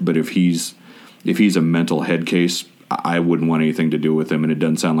life, but if he's a mental head case, I wouldn't want anything to do with him, and it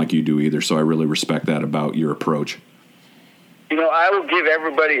doesn't sound like you do either, so I really respect that about your approach. I will give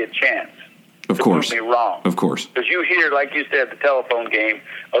everybody a chance. Of course. To prove me wrong. Of course. Because you hear, like you said, the telephone game,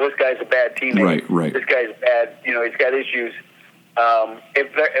 this guy's a bad teammate. Right. This guy's bad, he's got issues.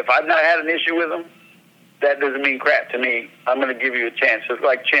 If I've not had an issue with him, that doesn't mean crap to me. I'm going to give you a chance. It's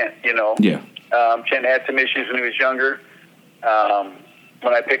like Chent, Yeah. Chent had some issues when he was younger.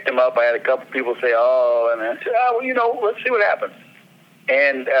 When I picked him up, I had a couple people say, and I said, let's see what happens.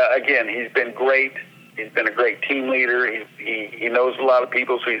 And, again, he's been great. He's been a great team leader. He knows a lot of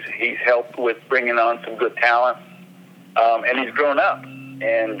people, so he's helped with bringing on some good talent. And he's grown up.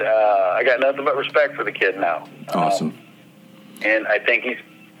 And I got nothing but respect for the kid now. Awesome. And I think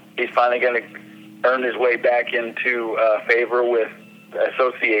he's finally going to earn his way back into favor with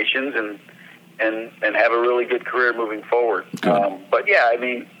associations and have a really good career moving forward. But yeah, I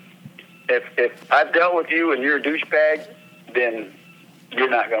mean, if I've dealt with you and you're a douchebag, then you're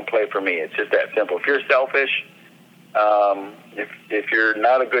not going to play for me. It's just that simple. If you're selfish, if you're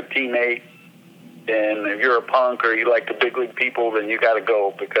not a good teammate, and if you're a punk or you like the big league people, then you got to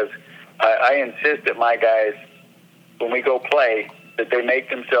go, because I insist that my guys, when we go play, that they make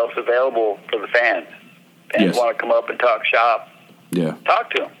themselves available for the fans. Fans want to come up and talk shop. Yeah. Talk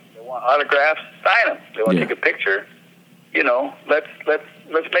to them. They want autographs, sign them. They want to take a picture. You know, let's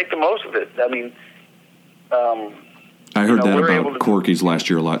make the most of it. I mean, I heard that about Corky's last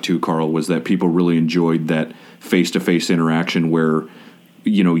year a lot too, Carl, was that people really enjoyed that face-to-face interaction where,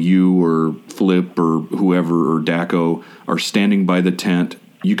 you know, you or Flip or whoever or Daco are standing by the tent.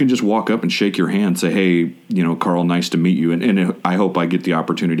 You can just walk up and shake your hand, say, hey, you know, Carl, nice to meet you. And I hope I get the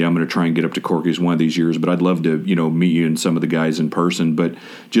opportunity. I'm going to try and get up to Corky's one of these years, but I'd love to, you know, meet you and some of the guys in person. But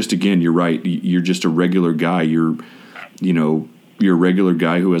just, again, you're right. You're just a regular guy. You're a regular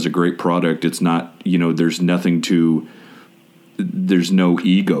guy who has a great product. It's not, you know, there's no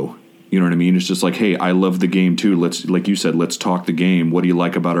ego. You know what I mean? It's just like, hey, I love the game too. Let's, like you said, let's talk the game. What do you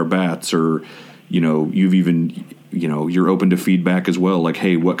like about our bats? Or, you know, you're open to feedback as well. Like,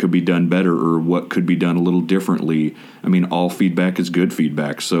 hey, what could be done better or what could be done a little differently? I mean, all feedback is good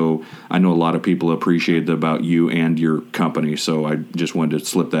feedback. So I know a lot of people appreciate that about you and your company. So I just wanted to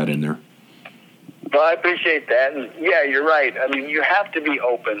slip that in there. Well, I appreciate that. And yeah, you're right. I mean, you have to be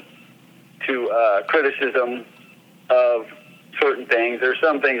open to criticism of certain things. There's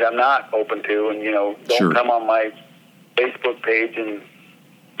some things I'm not open to, and, you know, don't come on my Facebook page and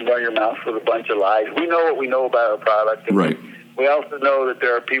run your mouth with a bunch of lies. We know what we know about our product. And right. We also know that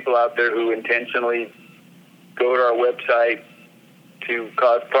there are people out there who intentionally go to our website to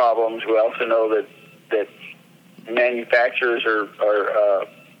cause problems. We also know that manufacturers are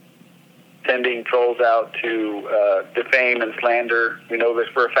sending trolls out to defame and slander. We know this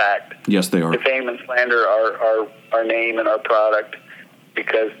for a fact. Yes, they are. Defame and slander our name and our product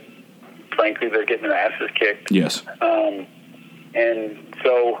because, frankly, they're getting their asses kicked. Yes. And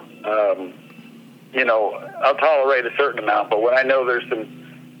so, you know, I'll tolerate a certain amount, but when I know there's a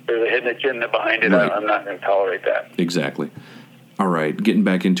hidden agenda behind it, right. I'm not going to tolerate that. Exactly. All right, getting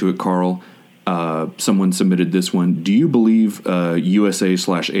back into it, Carl. Someone submitted this one. Do you believe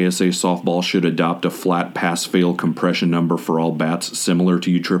USA/ASA softball should adopt a flat pass-fail compression number for all bats similar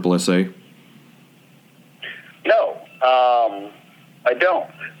to USSSA? No, I don't.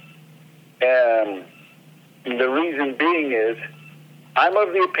 And the reason being is I'm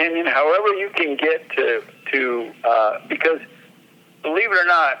of the opinion, however you can get to because, believe it or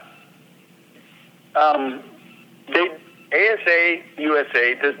not, ASA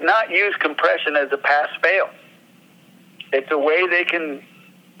USA does not use compression as a pass-fail. It's a way they can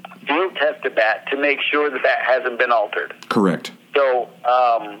field test a bat to make sure the bat hasn't been altered. Correct. So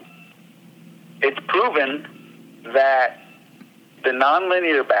it's proven that the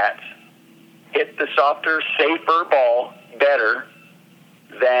nonlinear bats hit the softer, safer ball better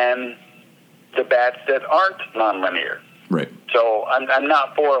than the bats that aren't nonlinear. Right. So I'm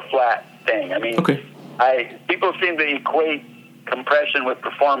not for a flat thing. I mean, okay. People seem to equate compression with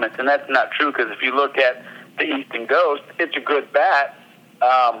performance, and that's not true because if you look at the Easton Ghost, it's a good bat,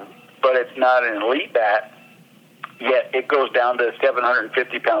 but it's not an elite bat, yet it goes down to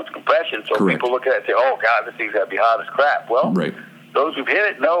 750 pounds compression. So correct. People look at it and say, oh, God, this thing's got to be hot as crap. Well, right. Those who've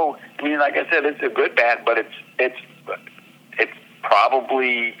hit it know. I mean, like I said, it's a good bat, but it's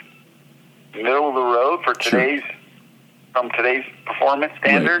probably middle of the road for from today's performance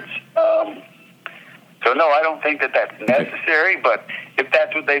standards. Right. So no, I don't think that that's necessary. Okay. But if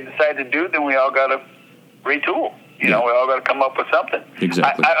that's what they decide to do, then we all got to retool. You know, we all got to come up with something.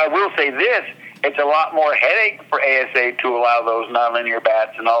 Exactly. I will say this: it's a lot more headache for ASA to allow those nonlinear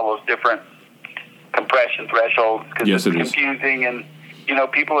bats and all those different compression thresholds because it's confusing, and you know,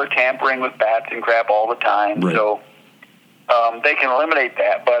 people are tampering with bats and crap all the time. Right. So they can eliminate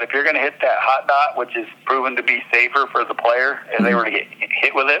that. But if you're going to hit that hot dot, which is proven to be safer for the player, and they were to get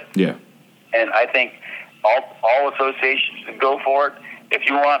hit with it, and I think all associations should go for it. If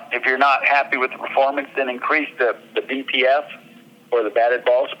you're not happy with the performance, then increase the BPF or the batted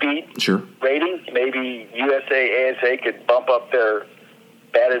ball speed rating. Maybe USA, ASA could bump up their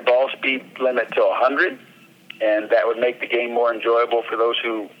batted ball speed limit to 100, and that would make the game more enjoyable for those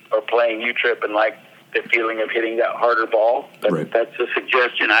who are playing U-Trip and like the feeling of hitting that harder ball. Right. That's a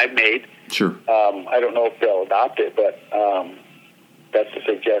suggestion I've made. Sure. I don't know if they'll adopt it, but that's a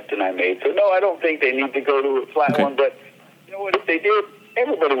suggestion I made. So, no, I don't think they need to go to a flat one. But you know what? If they did,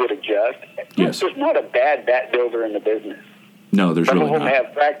 everybody would adjust. Yes. There's not a bad bat builder in the business. No, there's Some really of them not.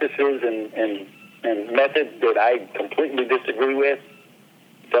 have practices and methods that I completely disagree with.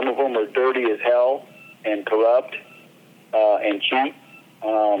 Some of them are dirty as hell and corrupt and cheap.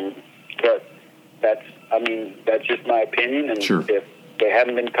 But that's just my opinion. And Sure. if they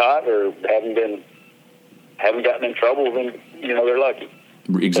haven't been caught or haven't gotten in trouble, then they're lucky.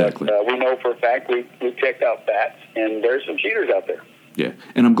 Exactly. But, we know for a fact we checked out bats, and there's some cheaters out there. Yeah,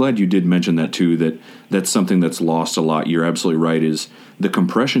 and I'm glad you did mention that too, that's something that's lost a lot. You're absolutely right, is the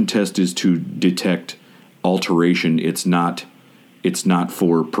compression test is to detect alteration. It's not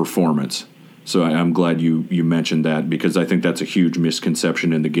for performance. So I'm glad you mentioned that, because I think that's a huge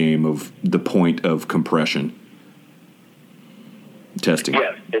misconception in the game of the point of compression testing.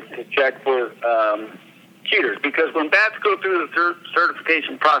 Yes, it's to check for cheaters, because when bats go through the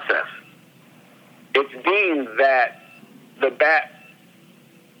certification process, it's deemed that the bat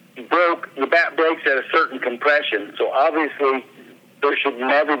breaks at a certain compression. So obviously there should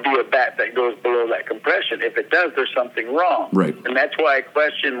never be a bat that goes below that compression. If it does, there's something wrong. Right. And that's why I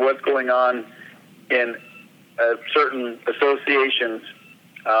question what's going on in certain associations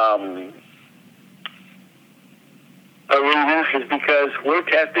arena, is because we're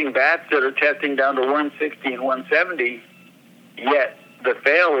testing bats that are testing down to 160 and 170, yet the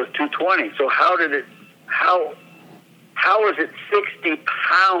fail is 220. So how is it 60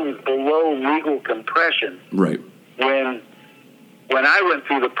 pounds below legal compression? Right. When I went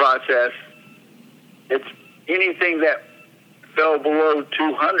through the process, it's anything that fell below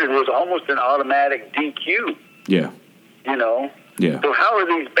 200 was almost an automatic DQ. Yeah. Yeah. So how are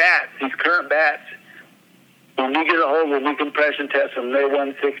these current bats, when we get a hold of the compression test and they're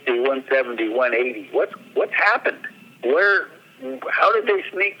 160, 170, 180, what's happened? How did they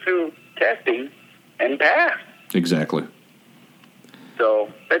sneak through testing and pass? Exactly.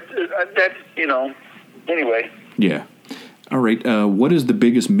 So that's anyway. Yeah. All right. What is the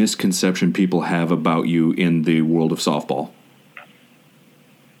biggest misconception people have about you in the world of softball?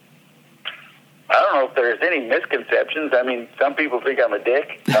 I don't know if there's any misconceptions. I mean, some people think I'm a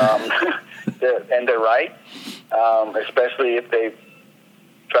dick, and they're right, especially if they've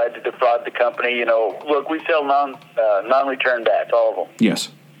tried to defraud the company. Look, we sell non-return bats, all of them.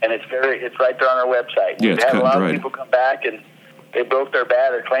 Yes. And it's right there on our website. Yeah, We've had a lot of people come back and they broke their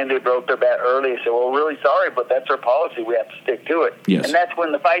bat or claimed they broke their bat early. So, well, really sorry, but that's our policy. We have to stick to it. Yes. And that's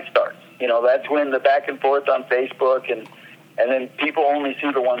when the fight starts. That's when the back and forth on Facebook, and then people only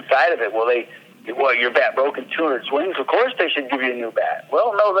see the one side of it. Well, your bat broke in 200 swings. Of course they should give you a new bat.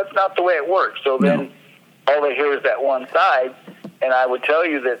 Well, no, that's not the way it works. So then all they hear is that one side. And I would tell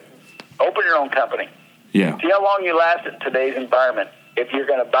you that open your own company. Yeah. See how long you last in today's environment if you're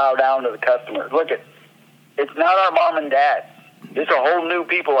going to bow down to the customer. Look, it's not our mom and dad. There's a whole new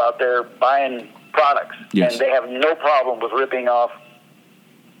people out there buying products. Yes. And they have no problem with ripping off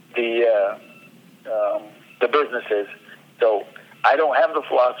the businesses. So I don't have the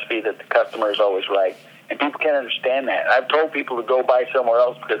philosophy that the customer is always right. And people can't understand that. I've told people to go buy somewhere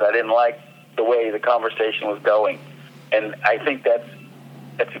else because I didn't like the way the conversation was going. And I think that's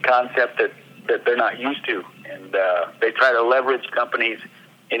a concept that they're not used to. And they try to leverage companies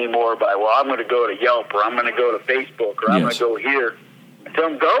anymore by, well, I'm going to go to Yelp, or I'm going to go to Facebook, or I'm going to go here. I tell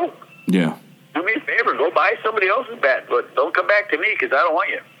them, go. Yeah. Do me a favor. Go buy somebody else's bat, but don't come back to me because I don't want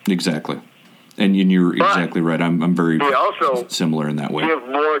you. Exactly. And you're exactly right. I'm very similar in that way. We give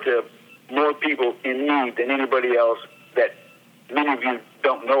more to more people in need than anybody else that many of you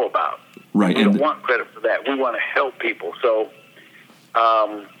don't know about. Right. We don't want credit for that. We want to help people. So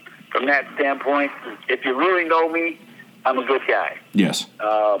from that standpoint, if you really know me, I'm a good guy. Yes.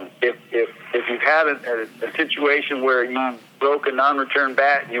 If you've had a situation where you broke a non-return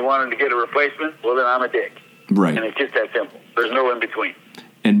bat and you wanted to get a replacement, well, then I'm a dick. Right. And it's just that simple. There's no in between.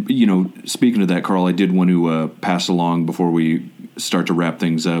 And, speaking of that, Carl, I did want to pass along before we start to wrap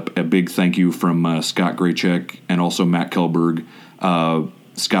things up a big thank you from Scott Graycheck and also Matt Kelberg.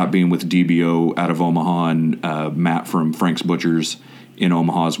 Scott being with DBO out of Omaha, and Matt from Frank's Butchers in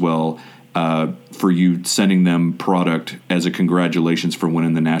Omaha as well, for you sending them product as a congratulations for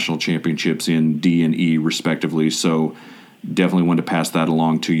winning the national championships in D and E respectively. So definitely wanted to pass that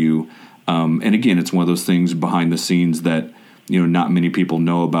along to you. And again, it's one of those things behind the scenes that not many people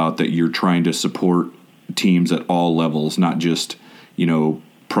know about, that you're trying to support teams at all levels, not just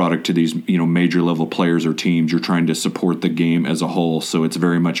product to these, major level players or teams. You're trying to support the game as a whole, so it's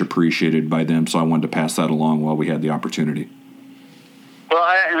very much appreciated by them. So I wanted to pass that along while we had the opportunity. Well,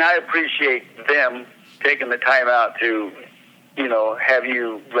 I appreciate them taking the time out to, have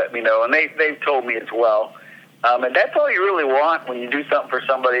you let me know. And they've told me as well. And that's all you really want when you do something for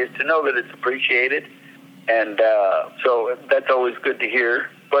somebody, is to know that it's appreciated. And so that's always good to hear.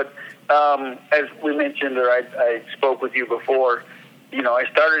 But as we mentioned, or I spoke with you before, I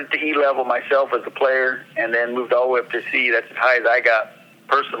started at the E level myself as a player and then moved all the way up to C. That's as high as I got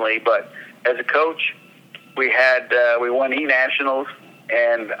personally. But as a coach, we won E Nationals,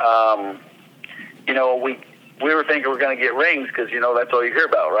 and, we were thinking we're going to get rings because, that's all you hear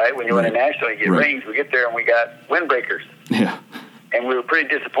about, right? When you win a national, you get rings. We get there and we got windbreakers. Yeah. And we were pretty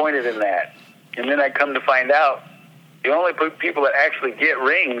disappointed in that. And then I come to find out the only people that actually get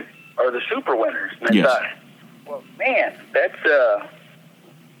rings are the super winners. And I thought, well, man, that kind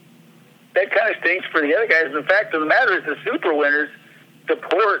of stinks for the other guys. And the fact of the matter is the super winners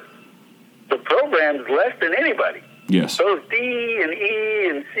support the programs less than anybody. Yes. Those D and E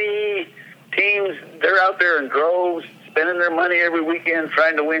and C teams, they're out there in droves, spending their money every weekend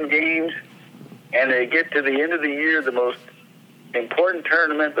trying to win games, and they get to the end of the year, the most important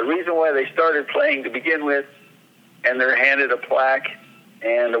tournament, the reason why they started playing to begin with, and they're handed a plaque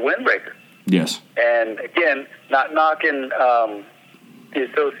and a windbreaker. Yes. And again, not knocking the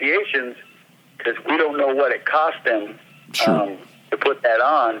associations, because we don't know what it cost them to put that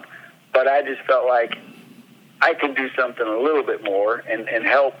on, but I just felt like I could do something a little bit more and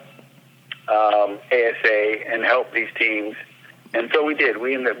help ASA and help these teams. And so we did.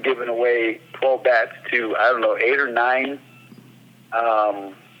 We ended up giving away 12 bats to, 8 or 9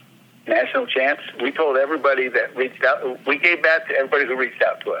 national champs. We told everybody that reached out. We gave bats to everybody who reached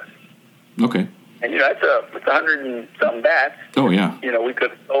out to us. Okay. And, that's 100 and some bats. Oh, yeah. We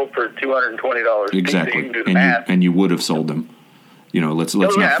could have sold for $220. Exactly. So you can do the math. And you would have sold them. Let's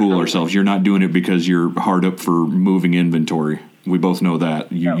not fool absolutely. ourselves. You're not doing it because you're hard up for moving inventory. We both know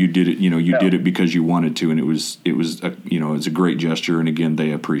that you did it. You did it because you wanted to, and it was it's a great gesture. And again,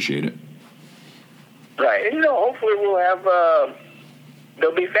 they appreciate it. Right. And hopefully we'll have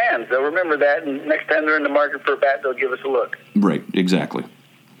there'll be fans. They'll remember that, and next time they're in the market for a bat, they'll give us a look. Right. Exactly.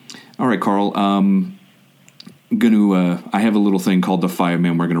 All right, Carl. I have a little thing called the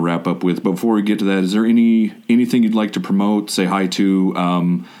 5-Man we're going to wrap up with. But before we get to that, is there anything you'd like to promote, say hi to?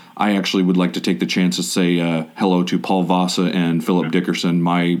 I actually would like to take the chance to say hello to Paul Vasa and Philip Dickerson,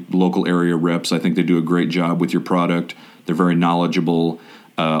 my local area reps. I think they do a great job with your product. They're very knowledgeable,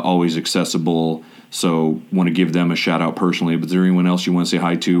 always accessible. So want to give them a shout out personally. But is there anyone else you want to say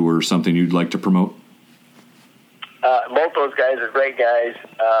hi to or something you'd like to promote? Both those guys are great guys.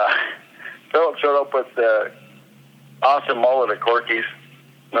 Philip showed up with the awesome mullet at Corky's.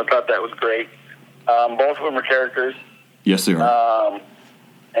 I thought that was great. Both of them are characters. Yes, they are.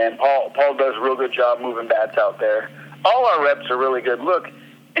 And Paul does a real good job moving bats out there. All our reps are really good. Look,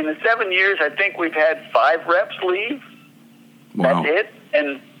 in the 7 years, I think we've had 5 reps leave. Wow. That's it.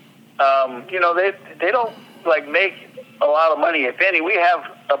 And, they don't, make a lot of money, if any. We have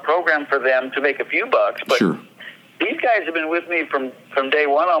a program for them to make a few bucks. But sure. These guys have been with me from day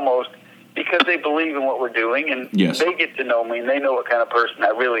one almost because they believe in what we're doing. And they get to know me, and they know what kind of person I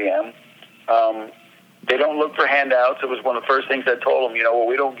really am. They don't look for handouts. It was one of the first things I told them,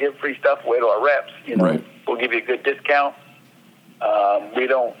 we don't give free stuff away to our reps. Right. We'll give you a good discount. We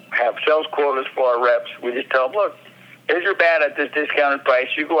don't have sales quotas for our reps. We just tell them, look, here's your bat at this discounted price.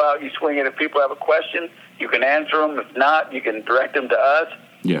 You go out, you swing it. If people have a question, you can answer them. If not, you can direct them to us.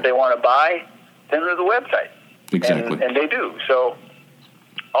 Yeah. If they want to buy, send them to the website. Exactly. And they do. So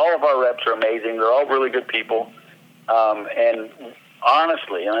all of our reps are amazing. They're all really good people. And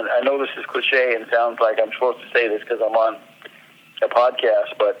honestly, and I know this is cliche and sounds like I'm supposed to say this because I'm on a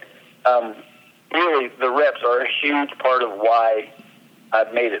podcast, but really the reps are a huge part of why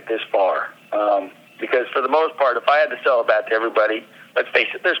I've made it this far. Because for the most part, if I had to sell a bat to everybody, let's face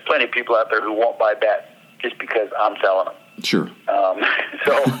it, there's plenty of people out there who won't buy bats just because I'm selling them. Sure.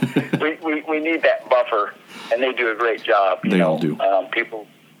 So we need that buffer, and they do a great job. They all do. People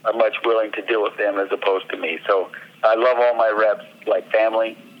are much willing to deal with them as opposed to me. So I love all my reps like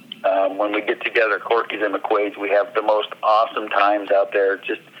family. When we get together at Corky's and McQuaid's, we have the most awesome times out there,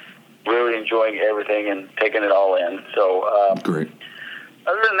 just really enjoying everything and taking it all in. So great.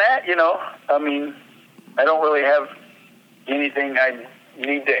 Other than that, I don't really have anything I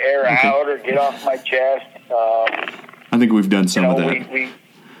need to air out or get off my chest. I think we've done some of that.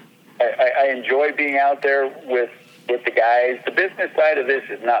 I enjoy being out there with the guys. The business side of this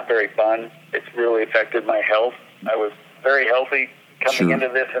is not very fun. It's really affected my health. I was very healthy coming into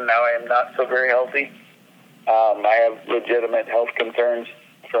this, and now I am not so very healthy. I have legitimate health concerns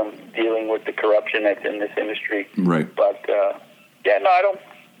from dealing with the corruption that's in this industry. Right. But,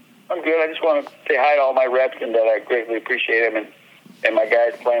 I'm good. I just want to say hi to all my reps and that I greatly appreciate them and my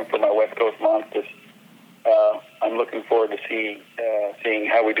guys playing for my West Coast Monsters. I'm looking forward to seeing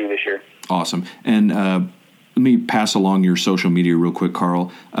how we do this year. Awesome. And let me pass along your social media real quick,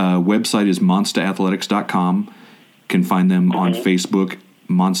 Carl. Website is monsterathletics.com. Can find them on Facebook,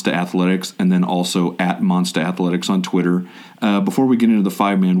 Monster Athletics, and then also at Monster Athletics on Twitter. Before we get into the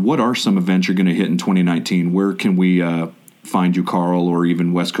 5-man, what are some events you're going to hit in 2019? Where can we find you, Carl, or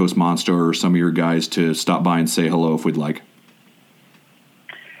even West Coast Monster or some of your guys to stop by and say hello if we'd like?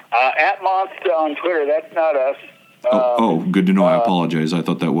 At Monster on Twitter, that's not us. Good to know. I apologize. I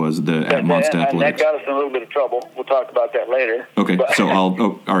thought that was the at Monster Athletics. That got us in a little bit of trouble. We'll talk about that later. Okay, so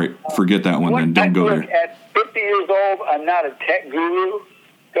all right, forget that one then. Don't go there. At 50 years old, I'm not a tech guru.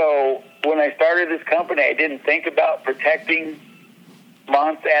 So when I started this company, I didn't think about protecting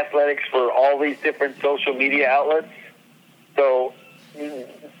Monster Athletics for all these different social media outlets. So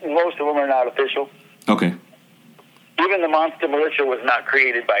most of them are not official. Okay. Even the Monster Militia was not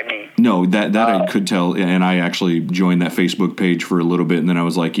created by me. No, that I could tell, and I actually joined that Facebook page for a little bit, and then I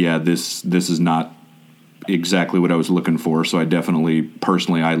was like, yeah, this is not exactly what I was looking for, so I definitely,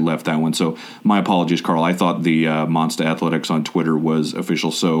 personally, I left that one. So my apologies, Carl. I thought the Monster Athletics on Twitter was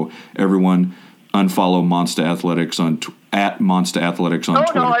official, so everyone unfollow Monster Athletics at Monster Athletics on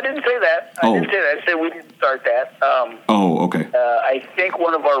Twitter. No, I didn't say that. I didn't say that. I said we didn't start that. Okay. I think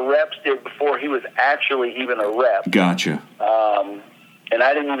one of our reps did before he was actually even a rep. Gotcha. And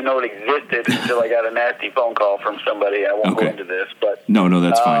I didn't even know it existed until I got a nasty phone call from somebody. I won't go into this, but no,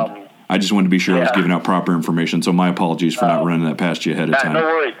 that's fine. I just wanted to be sure I was giving out proper information, so my apologies for not running that past you ahead of time. No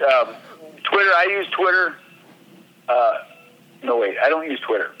worries. Twitter, I use Twitter. I don't use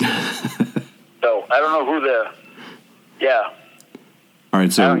Twitter. So I don't know who all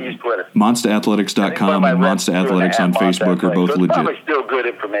right, so I don't use Twitter. MonsterAthletics.com and Monster Athletics on Facebook are both so legit. Probably still good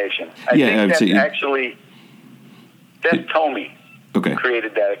information. I think that's Tommy. Okay.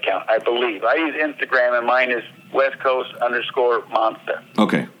 Created that account, I believe. I use Instagram, and mine is West Coast _Monster.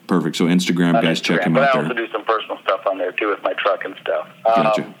 Okay, perfect. So Instagram, guys, check him out there. But I also do some personal stuff on there, too, with my truck and stuff.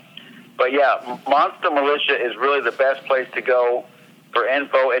 Gotcha. But, yeah, Monster Militia is really the best place to go for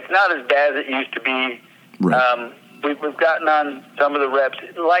info. It's not as bad as it used to be. Right. We've gotten on some of the reps,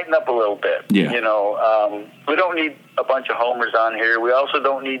 lighten up a little bit. Yeah. We don't need a bunch of homers on here. We also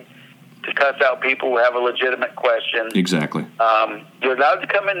don't need to cuss out people who have a legitimate question. Exactly. You're allowed to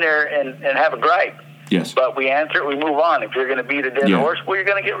come in there and have a gripe. Yes. But we answer it, we move on. If you're going to beat a dead horse, well, you're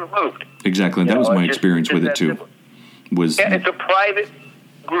going to get removed. Exactly. That was my experience with it, too. It's a private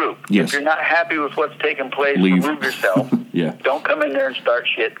group. Yes. If you're not happy with what's taking place, remove yourself. Yeah. Don't come in there and start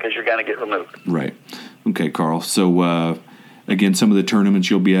shit because you're going to get removed. Right. Okay, Carl. So, again, some of the tournaments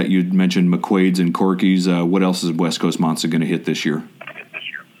you'll be at, you'd mentioned McQuaid's and Corky's. What else is West Coast Monster going to hit this year?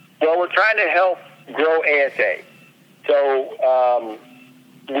 Well, we're trying to help grow ASA. So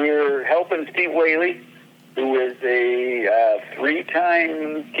we're helping Steve Whaley, who is a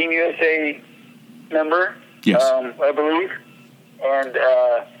 3-time Team USA member, yes. I believe. And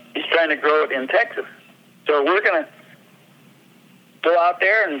he's trying to grow it in Texas. So we're going to go out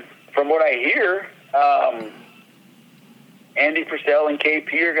there, and from what I hear, Andy Purcell and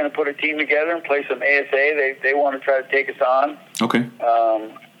KP are going to put a team together and play some ASA. They want to try to take us on. Okay.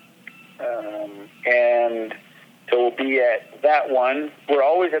 And so we'll be at that one. We're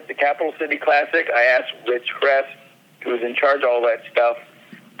always at the Capital City Classic. I asked Rich Kress, who's in charge of all that stuff,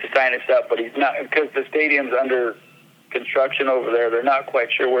 to sign us up, but he's not, because the stadium's under construction over there. They're not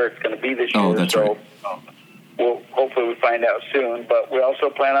quite sure where it's going to be this year. Oh, that's right. We'll hopefully find out soon. But we also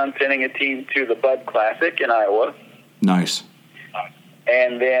plan on sending a team to the Bud Classic in Iowa. Nice.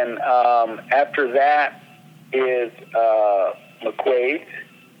 And then after that is McQuaid's.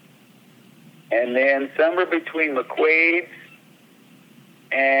 And then somewhere between McQuaid's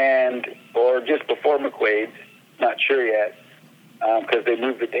or just before McQuaid's, not sure yet, because they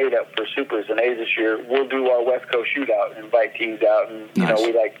moved the date up for Supers and A's this year, we'll do our West Coast shootout and invite teams out. And,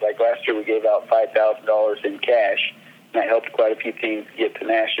 we like last year we gave out $5,000 in cash. And that helped quite a few teams get to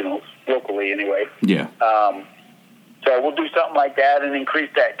nationals, locally anyway. Yeah. So we'll do something like that and increase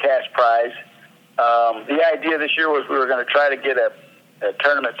that cash prize. The idea this year was we were going to try to get a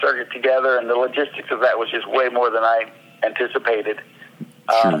tournament circuit together, and the logistics of that was just way more than I anticipated.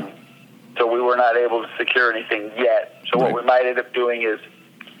 Sure. So we were not able to secure anything yet. So what we might end up doing is,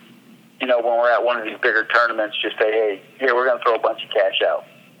 when we're at one of these bigger tournaments, just say, hey, here, we're going to throw a bunch of cash out.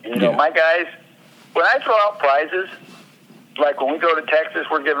 And, my guys, when I throw out prizes, like when we go to Texas,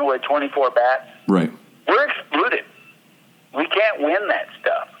 we're giving away 24 bats. Right. We're excluded. We can't win that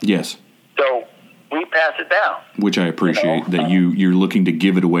stuff. Yes. So we pass it down. Which I appreciate, that you're looking to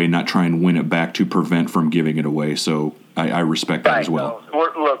give it away, not try and win it back to prevent from giving it away. So I respect that as well.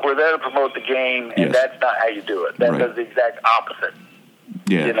 We're there to promote the game, and that's not how you do it. That does the exact opposite.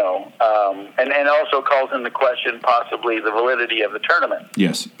 Yeah. You know, and also calls into question possibly the validity of the tournament.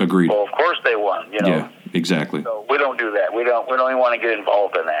 Yes, agreed. Well, of course they won. You know. Yeah, exactly. So we don't do that. We don't even want to get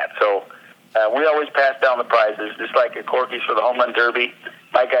involved in that. So we always pass down the prizes, just like at Corky's for the Home Run Derby.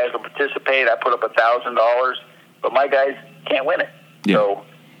 My guys will participate. I put up $1,000, but my guys can't win it. Yeah. So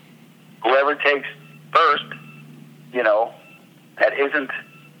whoever takes first, you know, that isn't,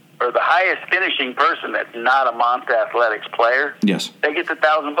 or the highest finishing person that's not a Monster Athletics player, yes, they get the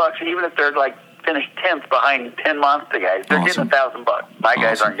 $1,000. Even if they're like finished 10th behind 10 Monster guys, they're getting $1,000. My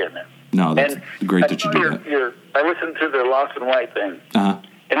guys aren't getting it. No, that's great that you do that. I listened to the Lost and White thing.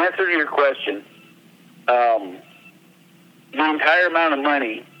 In answer to your question, the entire amount of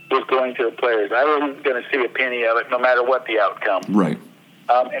money was going to the players. I wasn't going to see a penny of it, no matter what the outcome. Right.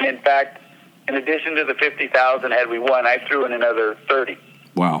 And in fact, in addition to the $50,000, had we won, I threw in another $30,000.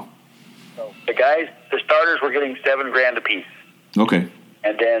 Wow. So the starters were getting $7,000 apiece. Okay.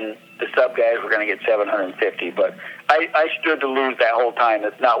 And then the sub guys were going to get $750. But I stood to lose that whole time.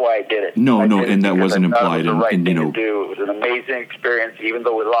 That's not why I did it. No, and that wasn't implied. It was the right thing to do. It was an amazing experience, even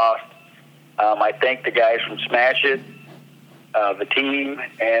though we lost. I thank the guys from Smash It, the team,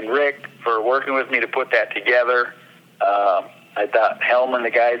 and Rick for working with me to put that together. I thought Helm and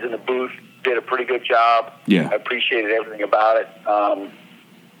the guys in the booth did a pretty good job. Yeah. I appreciated everything about it.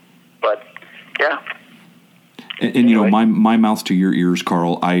 But, yeah. And anyway. You know, my mouth to your ears,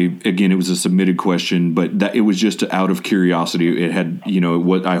 Carl. Again, it was a submitted question, but that it was just out of curiosity. It had, you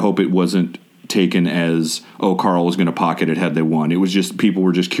know, I hope it wasn't taken as, oh, Carl was going to pocket it had they won. It was just, people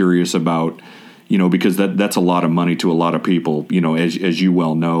were just curious about, you know, because that's a lot of money to a lot of people, you know, as you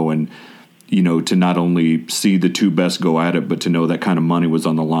well know, and, you know, to not only see the two best go at it, but to know that kind of money was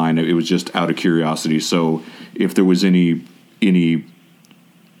on the line. It was just out of curiosity. So if there was anything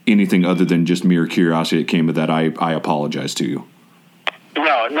other than just mere curiosity that came of that, I apologize to you.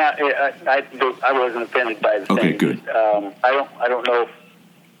 No, not. I wasn't offended by the thing. Okay, good. I don't know if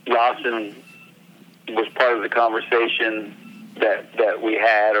Lawson was part of the conversation that we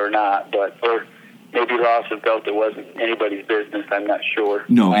had or not, or maybe Lawson felt it wasn't anybody's business. I'm not sure.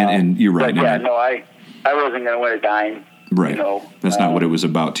 No, and you're right. But yeah, no, I wasn't going to win a dime. Right. You know, that's not what it was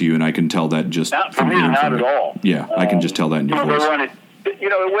about to you, and I can tell that just not from for me, hearing not from at you. all. Yeah, I can just tell that in your voice.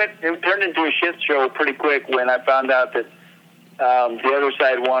 It turned into a shit show pretty quick when I found out that the other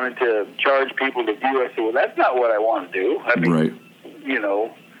side wanted to charge people to view. I said, well, that's not what I want to do. I mean, right. You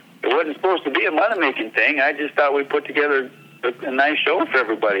know, it wasn't supposed to be a money-making thing. I just thought we'd put together a nice show for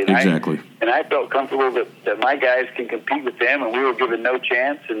everybody. And exactly. I felt comfortable that my guys can compete with them, and we were given no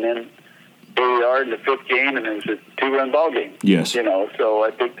chance. And then here we are in the fifth game, and it was a 2-run ball game. Yes. You know, so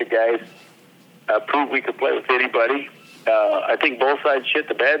I think the guys proved we could play with anybody. I think both sides shit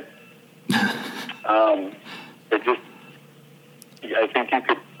the bed. I think you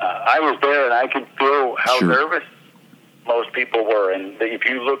could. I was there, and I could feel how nervous most people were. And if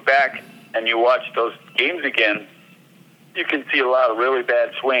you look back and you watch those games again, you can see a lot of really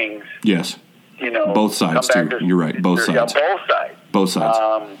bad swings. Yes. You know, both sides too. You're right. Both sides. Yeah, both sides. Both sides.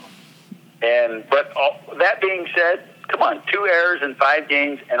 But that being said, come on, 2 errors in 5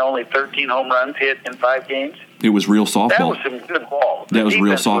 games and only 13 home runs hit in 5 games. It was real softball. That was some good ball. That was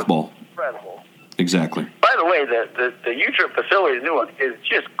real softball. Was incredible. Exactly. By the way, the U-Trip facility, the new one, is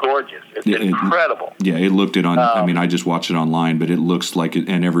just gorgeous. It's incredible. It looked it on. I mean, I just watched it online, but it looks like it.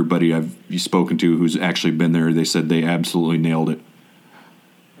 And everybody I've spoken to who's actually been there, they said they absolutely nailed it.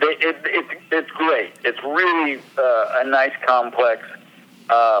 It's great. It's really a nice complex.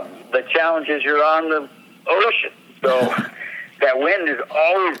 The challenge is you're on the ocean, so that wind is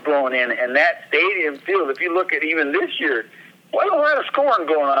always blowing in, and that stadium field. If you look at even this year, wasn't a lot of scoring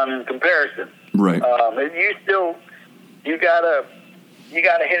going on in comparison. Right. You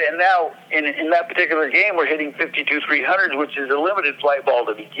gotta hit it. And now in that particular game, we're hitting 52 300s, which is a limited flight ball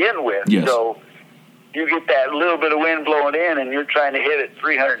to begin with. Yes. So you get that little bit of wind blowing in, and you're trying to hit it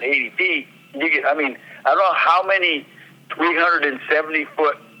 380 feet. I don't know how many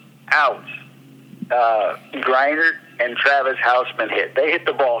 370-foot outs Greinert and Travis Houseman hit. They hit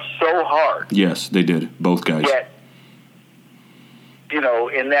the ball so hard. Yes, they did. Both guys. Yet,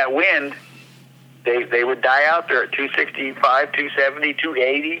 in that wind, they would die out there at 265, 270,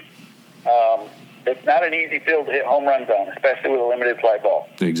 280. It's not an easy field to hit home runs on, especially with a limited fly ball.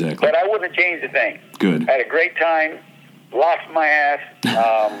 Exactly. But I wouldn't change a thing. Good. I had a great time. lost my ass,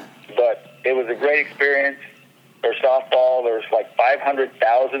 but it was a great experience for softball. There was like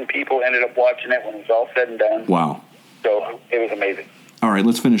 500,000 people ended up watching it when it was all said and done. Wow. So it was amazing. All right,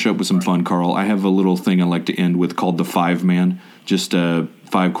 let's finish up with some fun, Carl. I have a little thing I like to end with called the 5-man. Just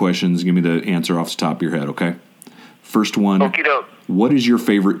 5 questions. Give me the answer off the top of your head, okay? First one. Okie doke. What is your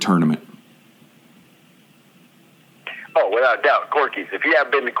favorite tournament? Oh, without a doubt, Corky's. If you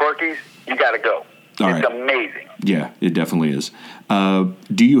haven't been to Corky's, you got to go. It's amazing. Yeah, it definitely is.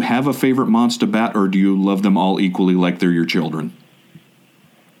 Do you have a favorite Monster bat, or do you love them all equally like they're your children?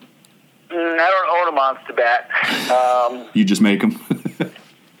 I don't own a Monster bat. You just make them?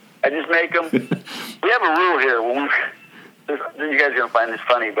 I just make them. We have a rule here. You guys are going to find this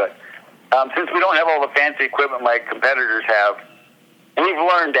funny, but since we don't have all the fancy equipment my competitors have, we've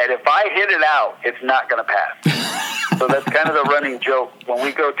learned that if I hit it out, it's not going to pass. So that's kind of the running joke. When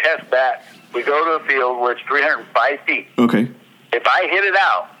we go test bats, we go to a field where it's 305 feet. Okay. If I hit it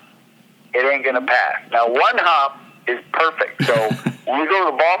out, it ain't going to pass. Now, one hop is perfect. So when we go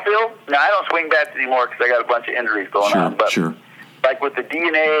to the ball field, now I don't swing bats anymore because I got a bunch of injuries going on. But like with the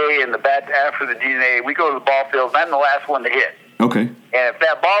DNA and the bats after the DNA, we go to the ball field, and I'm the last one to hit. Okay. And if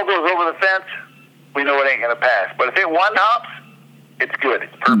that ball goes over the fence, we know it ain't going to pass. But if it one hops, it's good.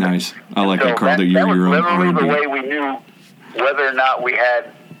 It's perfect. Nice. I like that, Carl, that you're your own literally R&B. the way we knew whether or not we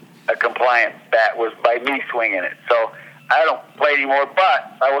had a compliant bat was by me swinging it. So I don't play anymore,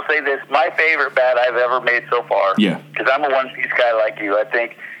 but I will say this, my favorite bat I've ever made so far, because I'm a one-piece guy like you, I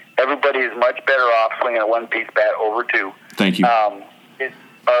think everybody is much better off swinging a one-piece bat over 2. Thank you. It's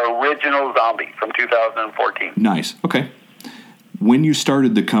our original Zombie from 2014. Nice. Okay. When you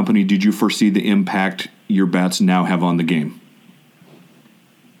started the company, did you foresee the impact your bats now have on the game?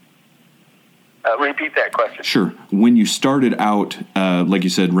 Repeat that question. Sure. When you started out, like you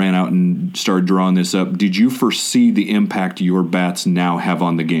said, ran out and started drawing this up, did you foresee the impact your bats now have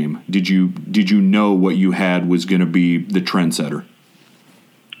on the game? Did you know what you had was going to be the trendsetter?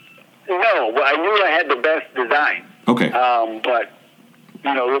 No, well, I knew I had the best design. Okay. But,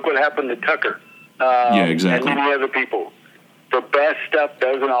 look what happened to Tucker. Yeah, exactly. And many other people. The best stuff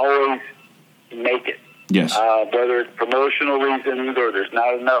doesn't always make it. Yes. Whether it's promotional reasons or there's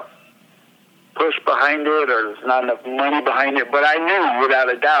not enough push behind it or there's not enough money behind it. But I knew, without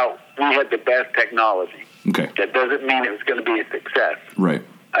a doubt, we had the best technology. Okay. That doesn't mean it was going to be a success. Right.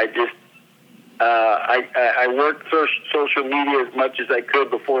 I just, I worked social media as much as I could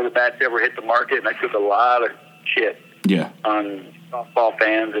before the bats ever hit the market, and I took a lot of shit on softball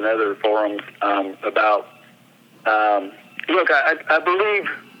fans and other forums about, look, I believe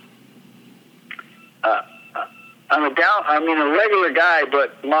I'm a regular guy,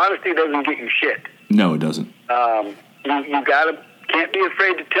 but modesty doesn't get you shit. No, it doesn't. You can't be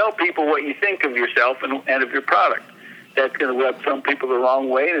afraid to tell people what you think of yourself and of your product. That's going to rub some people the wrong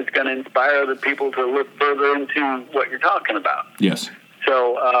way, and it's going to inspire other people to look further into what you're talking about. Yes.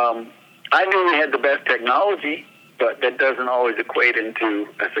 So I knew we had the best technology, but that doesn't always equate into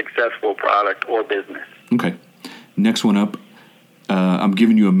a successful product or business. Okay. Next one up. I'm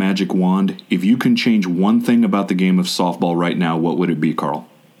giving you a magic wand. If you can change one thing about the game of softball right now, what would it be, Carl?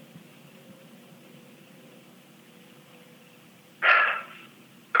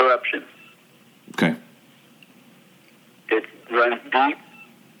 Corruption. Okay. It runs deep,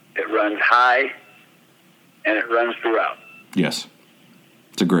 it runs high, and it runs throughout. Yes.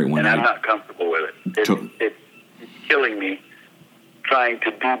 It's a great one. And I'm not comfortable with it. It's killing me trying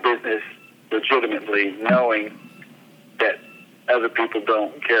to do business legitimately, knowing that other people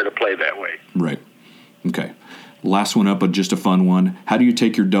don't care to play that way. Right. Okay. Last one up, but just a fun one. How do you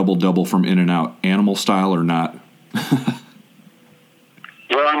take your double-double from In-N-Out? Animal style or not? Well,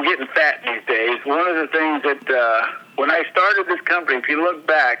 I'm getting fat these days. One of the things that when I started this company, if you look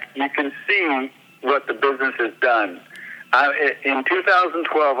back, you can see what the business has done. In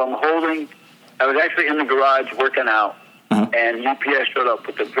 2012, I was actually in the garage working out, and UPS showed up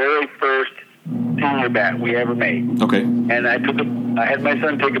with the very first senior bat we ever made. Okay. And I had my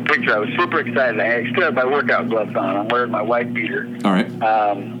son take a picture. I was super excited. I still have my workout gloves on. I'm wearing my white beater. All right.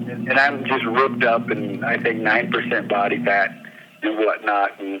 And I'm just ripped up and I think 9% body fat and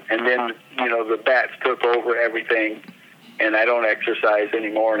whatnot. And then, the bats took over everything, and I don't exercise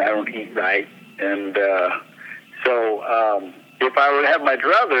anymore, and I don't eat right. And so if I would have my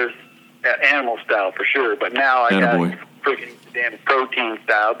druthers, animal style for sure, but now I got freaking damn protein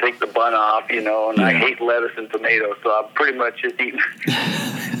style, take the bun off, and I hate lettuce and tomatoes, so I'm pretty much just eating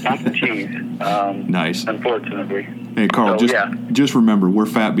cheese. Nice. Unfortunately. Hey, Carl, just remember, we're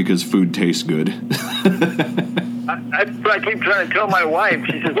fat because food tastes good. I keep trying to tell my wife.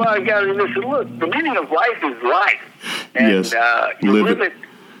 She says, well, I got to listen. Look, the meaning of life is life. And Yes. you Live live it.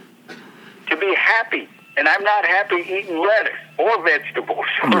 it to be happy. And I'm not happy eating lettuce or vegetables.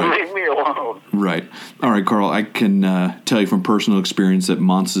 So Right. leave me alone. Right. All right, Carl, I can tell you from personal experience that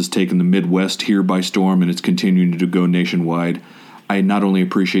Monster's taken the Midwest here by storm, and it's continuing to go nationwide. I not only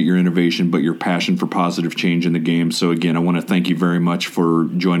appreciate your innovation, but your passion for positive change in the game. So, again, I want to thank you very much for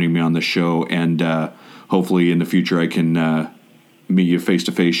joining me on the show, and hopefully in the future I can meet you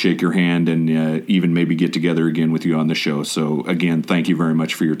face-to-face, shake your hand, and even maybe get together again with you on the show. So, again, thank you very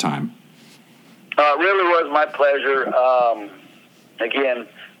much for your time. It really was my pleasure. Again,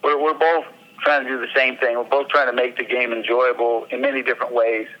 we're both trying to do the same thing. We're both trying to make the game enjoyable in many different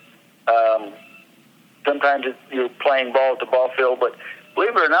ways. Sometimes you're playing ball at the ball field, but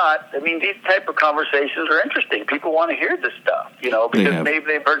believe it or not, I mean, these type of conversations are interesting. People want to hear this stuff, because maybe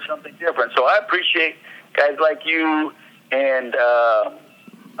they've heard something different. So I appreciate guys like you and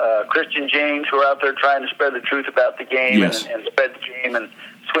Christian James who are out there trying to spread the truth about the game. Yes. and spread the game, and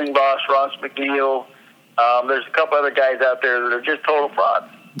Swing Boss Ross McNeil. There's a couple other guys out there that are just total frauds.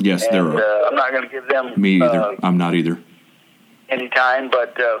 Yes, there are. I'm not going to give them Me either. I'm not either. any time,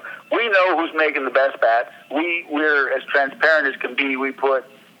 but we know who's making the best bats. We're as transparent as can be. We put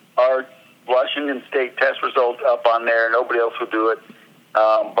our Washington State test results up on there. Nobody else will do it.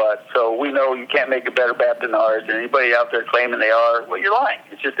 But so we know you can't make a better bat than ours. And anybody out there claiming they are, well, you're lying.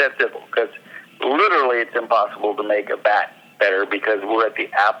 It's just that simple, because literally it's impossible to make a bat better because we're at the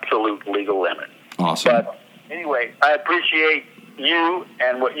absolute legal limit. Awesome. But anyway, I appreciate you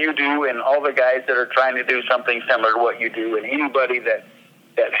and what you do, and all the guys that are trying to do something similar to what you do, and anybody that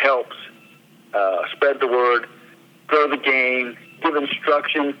helps spread the word, grow the game, give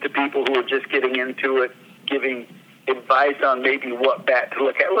instructions to people who are just getting into it, giving advice on maybe what bat to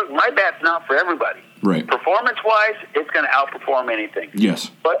look at. Look, my bat's not for everybody. Right. Performance-wise, it's going to outperform anything.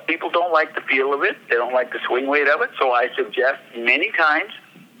 Yes. But people don't like the feel of it. They don't like the swing weight of it. So I suggest many times,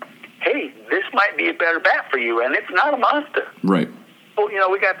 hey, this might be a better bat for you, and it's not a monster. Right. Well,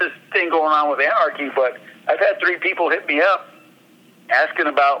 we got this thing going on with Anarchy, but I've had 3 people hit me up asking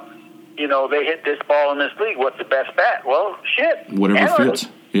about, they hit this ball in this league. What's the best bat? Well, shit. Whatever Anarchy. fits.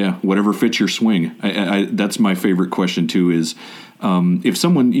 Yeah, whatever fits your swing. That's my favorite question, too, is if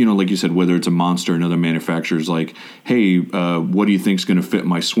someone, like you said, whether it's a Monster or another manufacturer's like, hey, what do you think's going to fit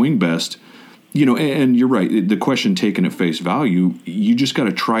my swing best? And you're right. The question taken at face value, you just got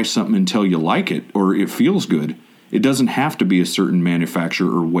to try something until you like it or it feels good. It doesn't have to be a certain manufacturer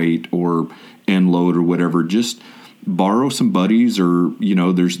or weight or end load or whatever. Just borrow some buddies or,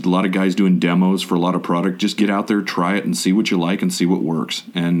 there's a lot of guys doing demos for a lot of product. Just get out there, try it, and see what you like and see what works.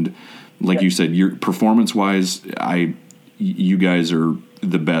 And like you said, your performance-wise, you guys are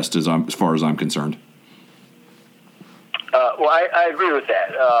the best as far as I'm concerned. Well, I agree with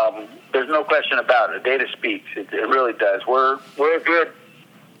that. There's no question about it. The data speaks. It really does. We're a good,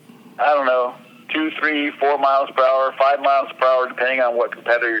 2, 3, 4 miles per hour, 5 miles per hour, depending on what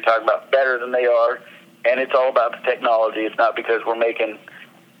competitor you're talking about, better than they are. And it's all about the technology. It's not because we're making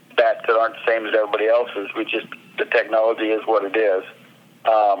bats that aren't the same as everybody else's. The technology is what it is.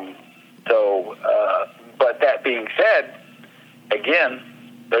 But that being said, again,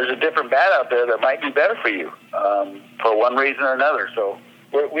 there's a different bat out there that might be better for you for one reason or another. So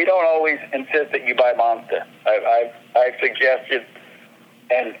we don't always insist that you buy Monster. I've suggested,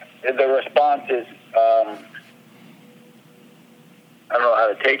 and the response is, I don't know how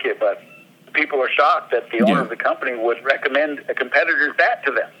to take it, but people are shocked that the owner of the company would recommend a competitor's bat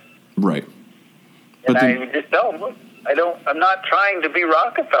to them. Right. And I just tell them, look, I'm not trying to be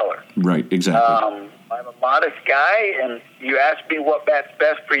Rockefeller. Right, exactly. I'm a modest guy, and you asked me what bat's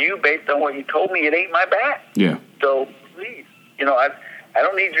best for you based on what you told me. It ain't my bat. Yeah. So please, I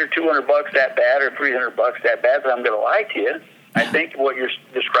don't need your $200 that bat or $300 that bat, but I'm going to lie to you. I think what you're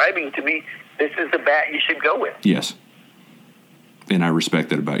describing to me, this is the bat you should go with. Yes. And I respect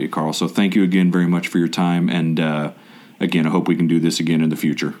that about you, Carl. So thank you again very much for your time. And again, I hope we can do this again in the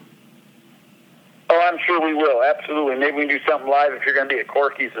future. Oh, I'm sure we will. Absolutely. Maybe we can do something live if you're going to be at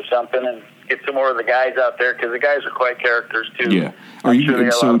Corky's or something, and get some more of the guys out there, because the guys are quite characters too. Yeah.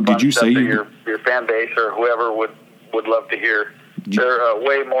 Did you say your fan base or whoever would love to hear? They're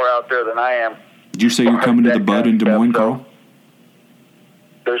way more out there than I am. Did you say you're coming to the Bud in Des Moines, Carl?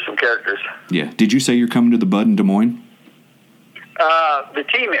 There's some characters. Yeah. Did you say you're coming to the Bud in Des Moines? The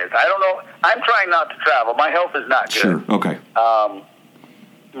team is. I don't know. I'm trying not to travel. My health is not good. Sure. Okay.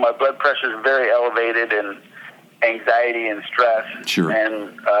 My blood pressure is very elevated, and anxiety and stress. Sure.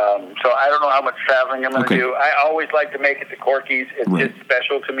 And so I don't know how much traveling I'm going to do. I always like to make it to Corky's. It's just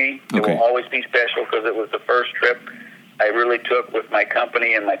special to me. It will always be special because it was the first trip I really took with my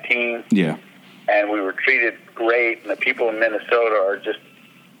company and my team. Yeah. And we were treated great, and the people in Minnesota are just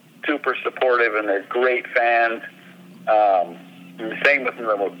super supportive, and they're great fans. And the same with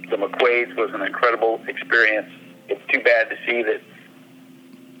the McQuaids was an incredible experience. It's too bad to see that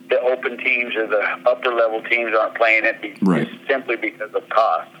the open teams or the upper level teams aren't playing it simply because of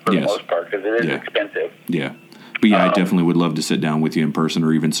cost for the most part, because it is expensive. Yeah. But yeah, I definitely would love to sit down with you in person,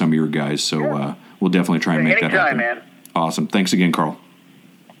 or even some of your guys. So we'll definitely try and make that happen. Man. Awesome. Thanks again, Carl.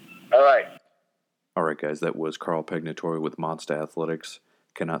 All right. All right, guys. That was Carl Pegnatore with Monsta Athletics.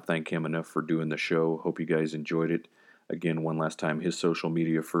 Cannot thank him enough for doing the show. Hope you guys enjoyed it. Again, one last time, his social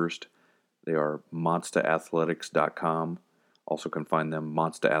media first. They are monstaathletics.com. Also can find them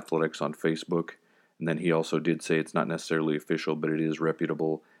Monsta Athletics on Facebook. And then he also did say it's not necessarily official, but it is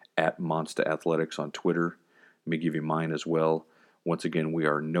reputable, at Monsta Athletics on Twitter. Let me give you mine as well. Once again, we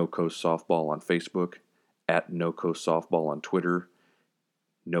are No Coast Softball on Facebook, at No Coast Softball on Twitter,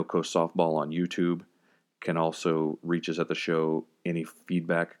 No Coast Softball on YouTube. Can also reach us at the show. Any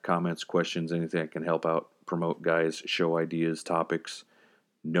feedback, comments, questions, anything that can help out, promote guys, show ideas, topics,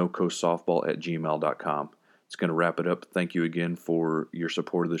 nocoastsoftball@gmail.com. It's going to wrap it up. Thank you again for your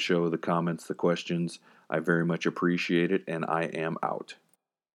support of the show, the comments, the questions. I very much appreciate it, and I am out.